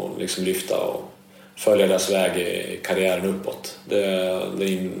att liksom lyfta och följa deras väg i karriären uppåt. Det är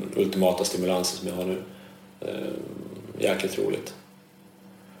den ultimata stimulansen som jag har nu. Jäkligt roligt.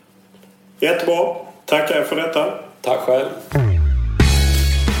 Jättebra. Tackar för detta. Tack själv.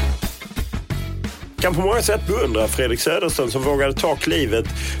 kan på många sätt beundra Fredrik Söderström som vågade ta klivet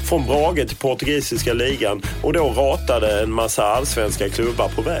från Brage till portugisiska ligan och då ratade en massa allsvenska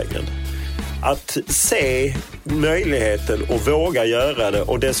klubbar på vägen. Att se möjligheten och våga göra det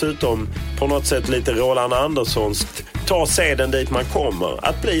och dessutom på något sätt lite Roland Anderssons ta seden dit man kommer.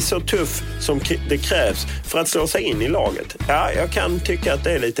 Att bli så tuff som det krävs för att slå sig in i laget. Ja, jag kan tycka att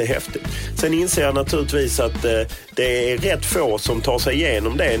det är lite häftigt. Sen inser jag naturligtvis att det är rätt få som tar sig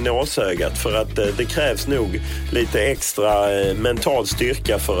igenom det nåsögat för att det krävs nog lite extra mental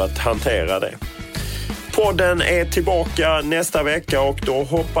styrka för att hantera det. Podden är tillbaka nästa vecka och då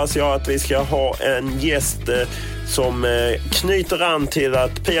hoppas jag att vi ska ha en gäst som knyter an till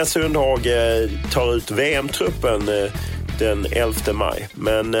att Pia Sundhage tar ut VM-truppen den 11 maj.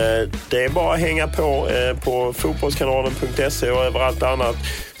 Men det är bara att hänga på fotbollskanalen.se och överallt annat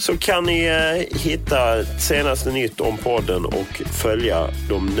så kan ni hitta senaste nytt om podden och följa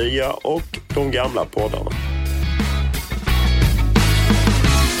de nya och de gamla poddarna.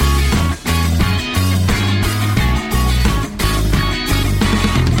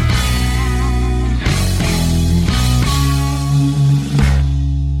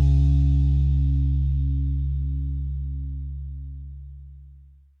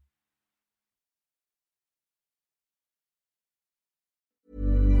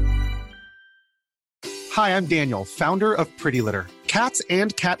 Hi, I'm Daniel, founder of Pretty Litter. Cats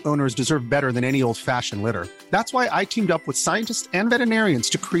and cat owners deserve better than any old-fashioned litter. That's why I teamed up with scientists and veterinarians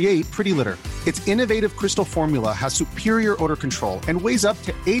to create Pretty Litter. Its innovative crystal formula has superior odor control and weighs up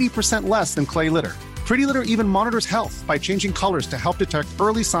to 80% less than clay litter. Pretty Litter even monitors health by changing colors to help detect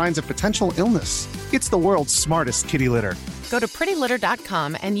early signs of potential illness. It's the world's smartest kitty litter. Go to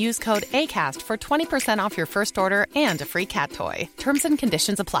prettylitter.com and use code ACAST for 20% off your first order and a free cat toy. Terms and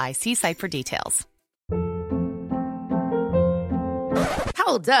conditions apply. See site for details.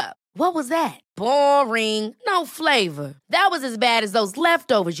 Hold up. What was that? Boring. No flavor. That was as bad as those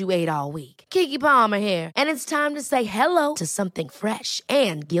leftovers you ate all week. Keke Palmer here, and it's time to say hello to something fresh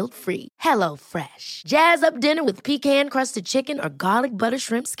and guilt-free. Hello Fresh. Jazz up dinner with pecan-crusted chicken or garlic butter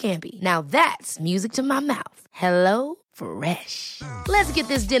shrimp scampi. Now that's music to my mouth. Hello Fresh. Let's get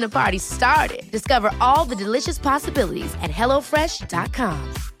this dinner party started. Discover all the delicious possibilities at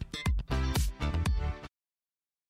hellofresh.com.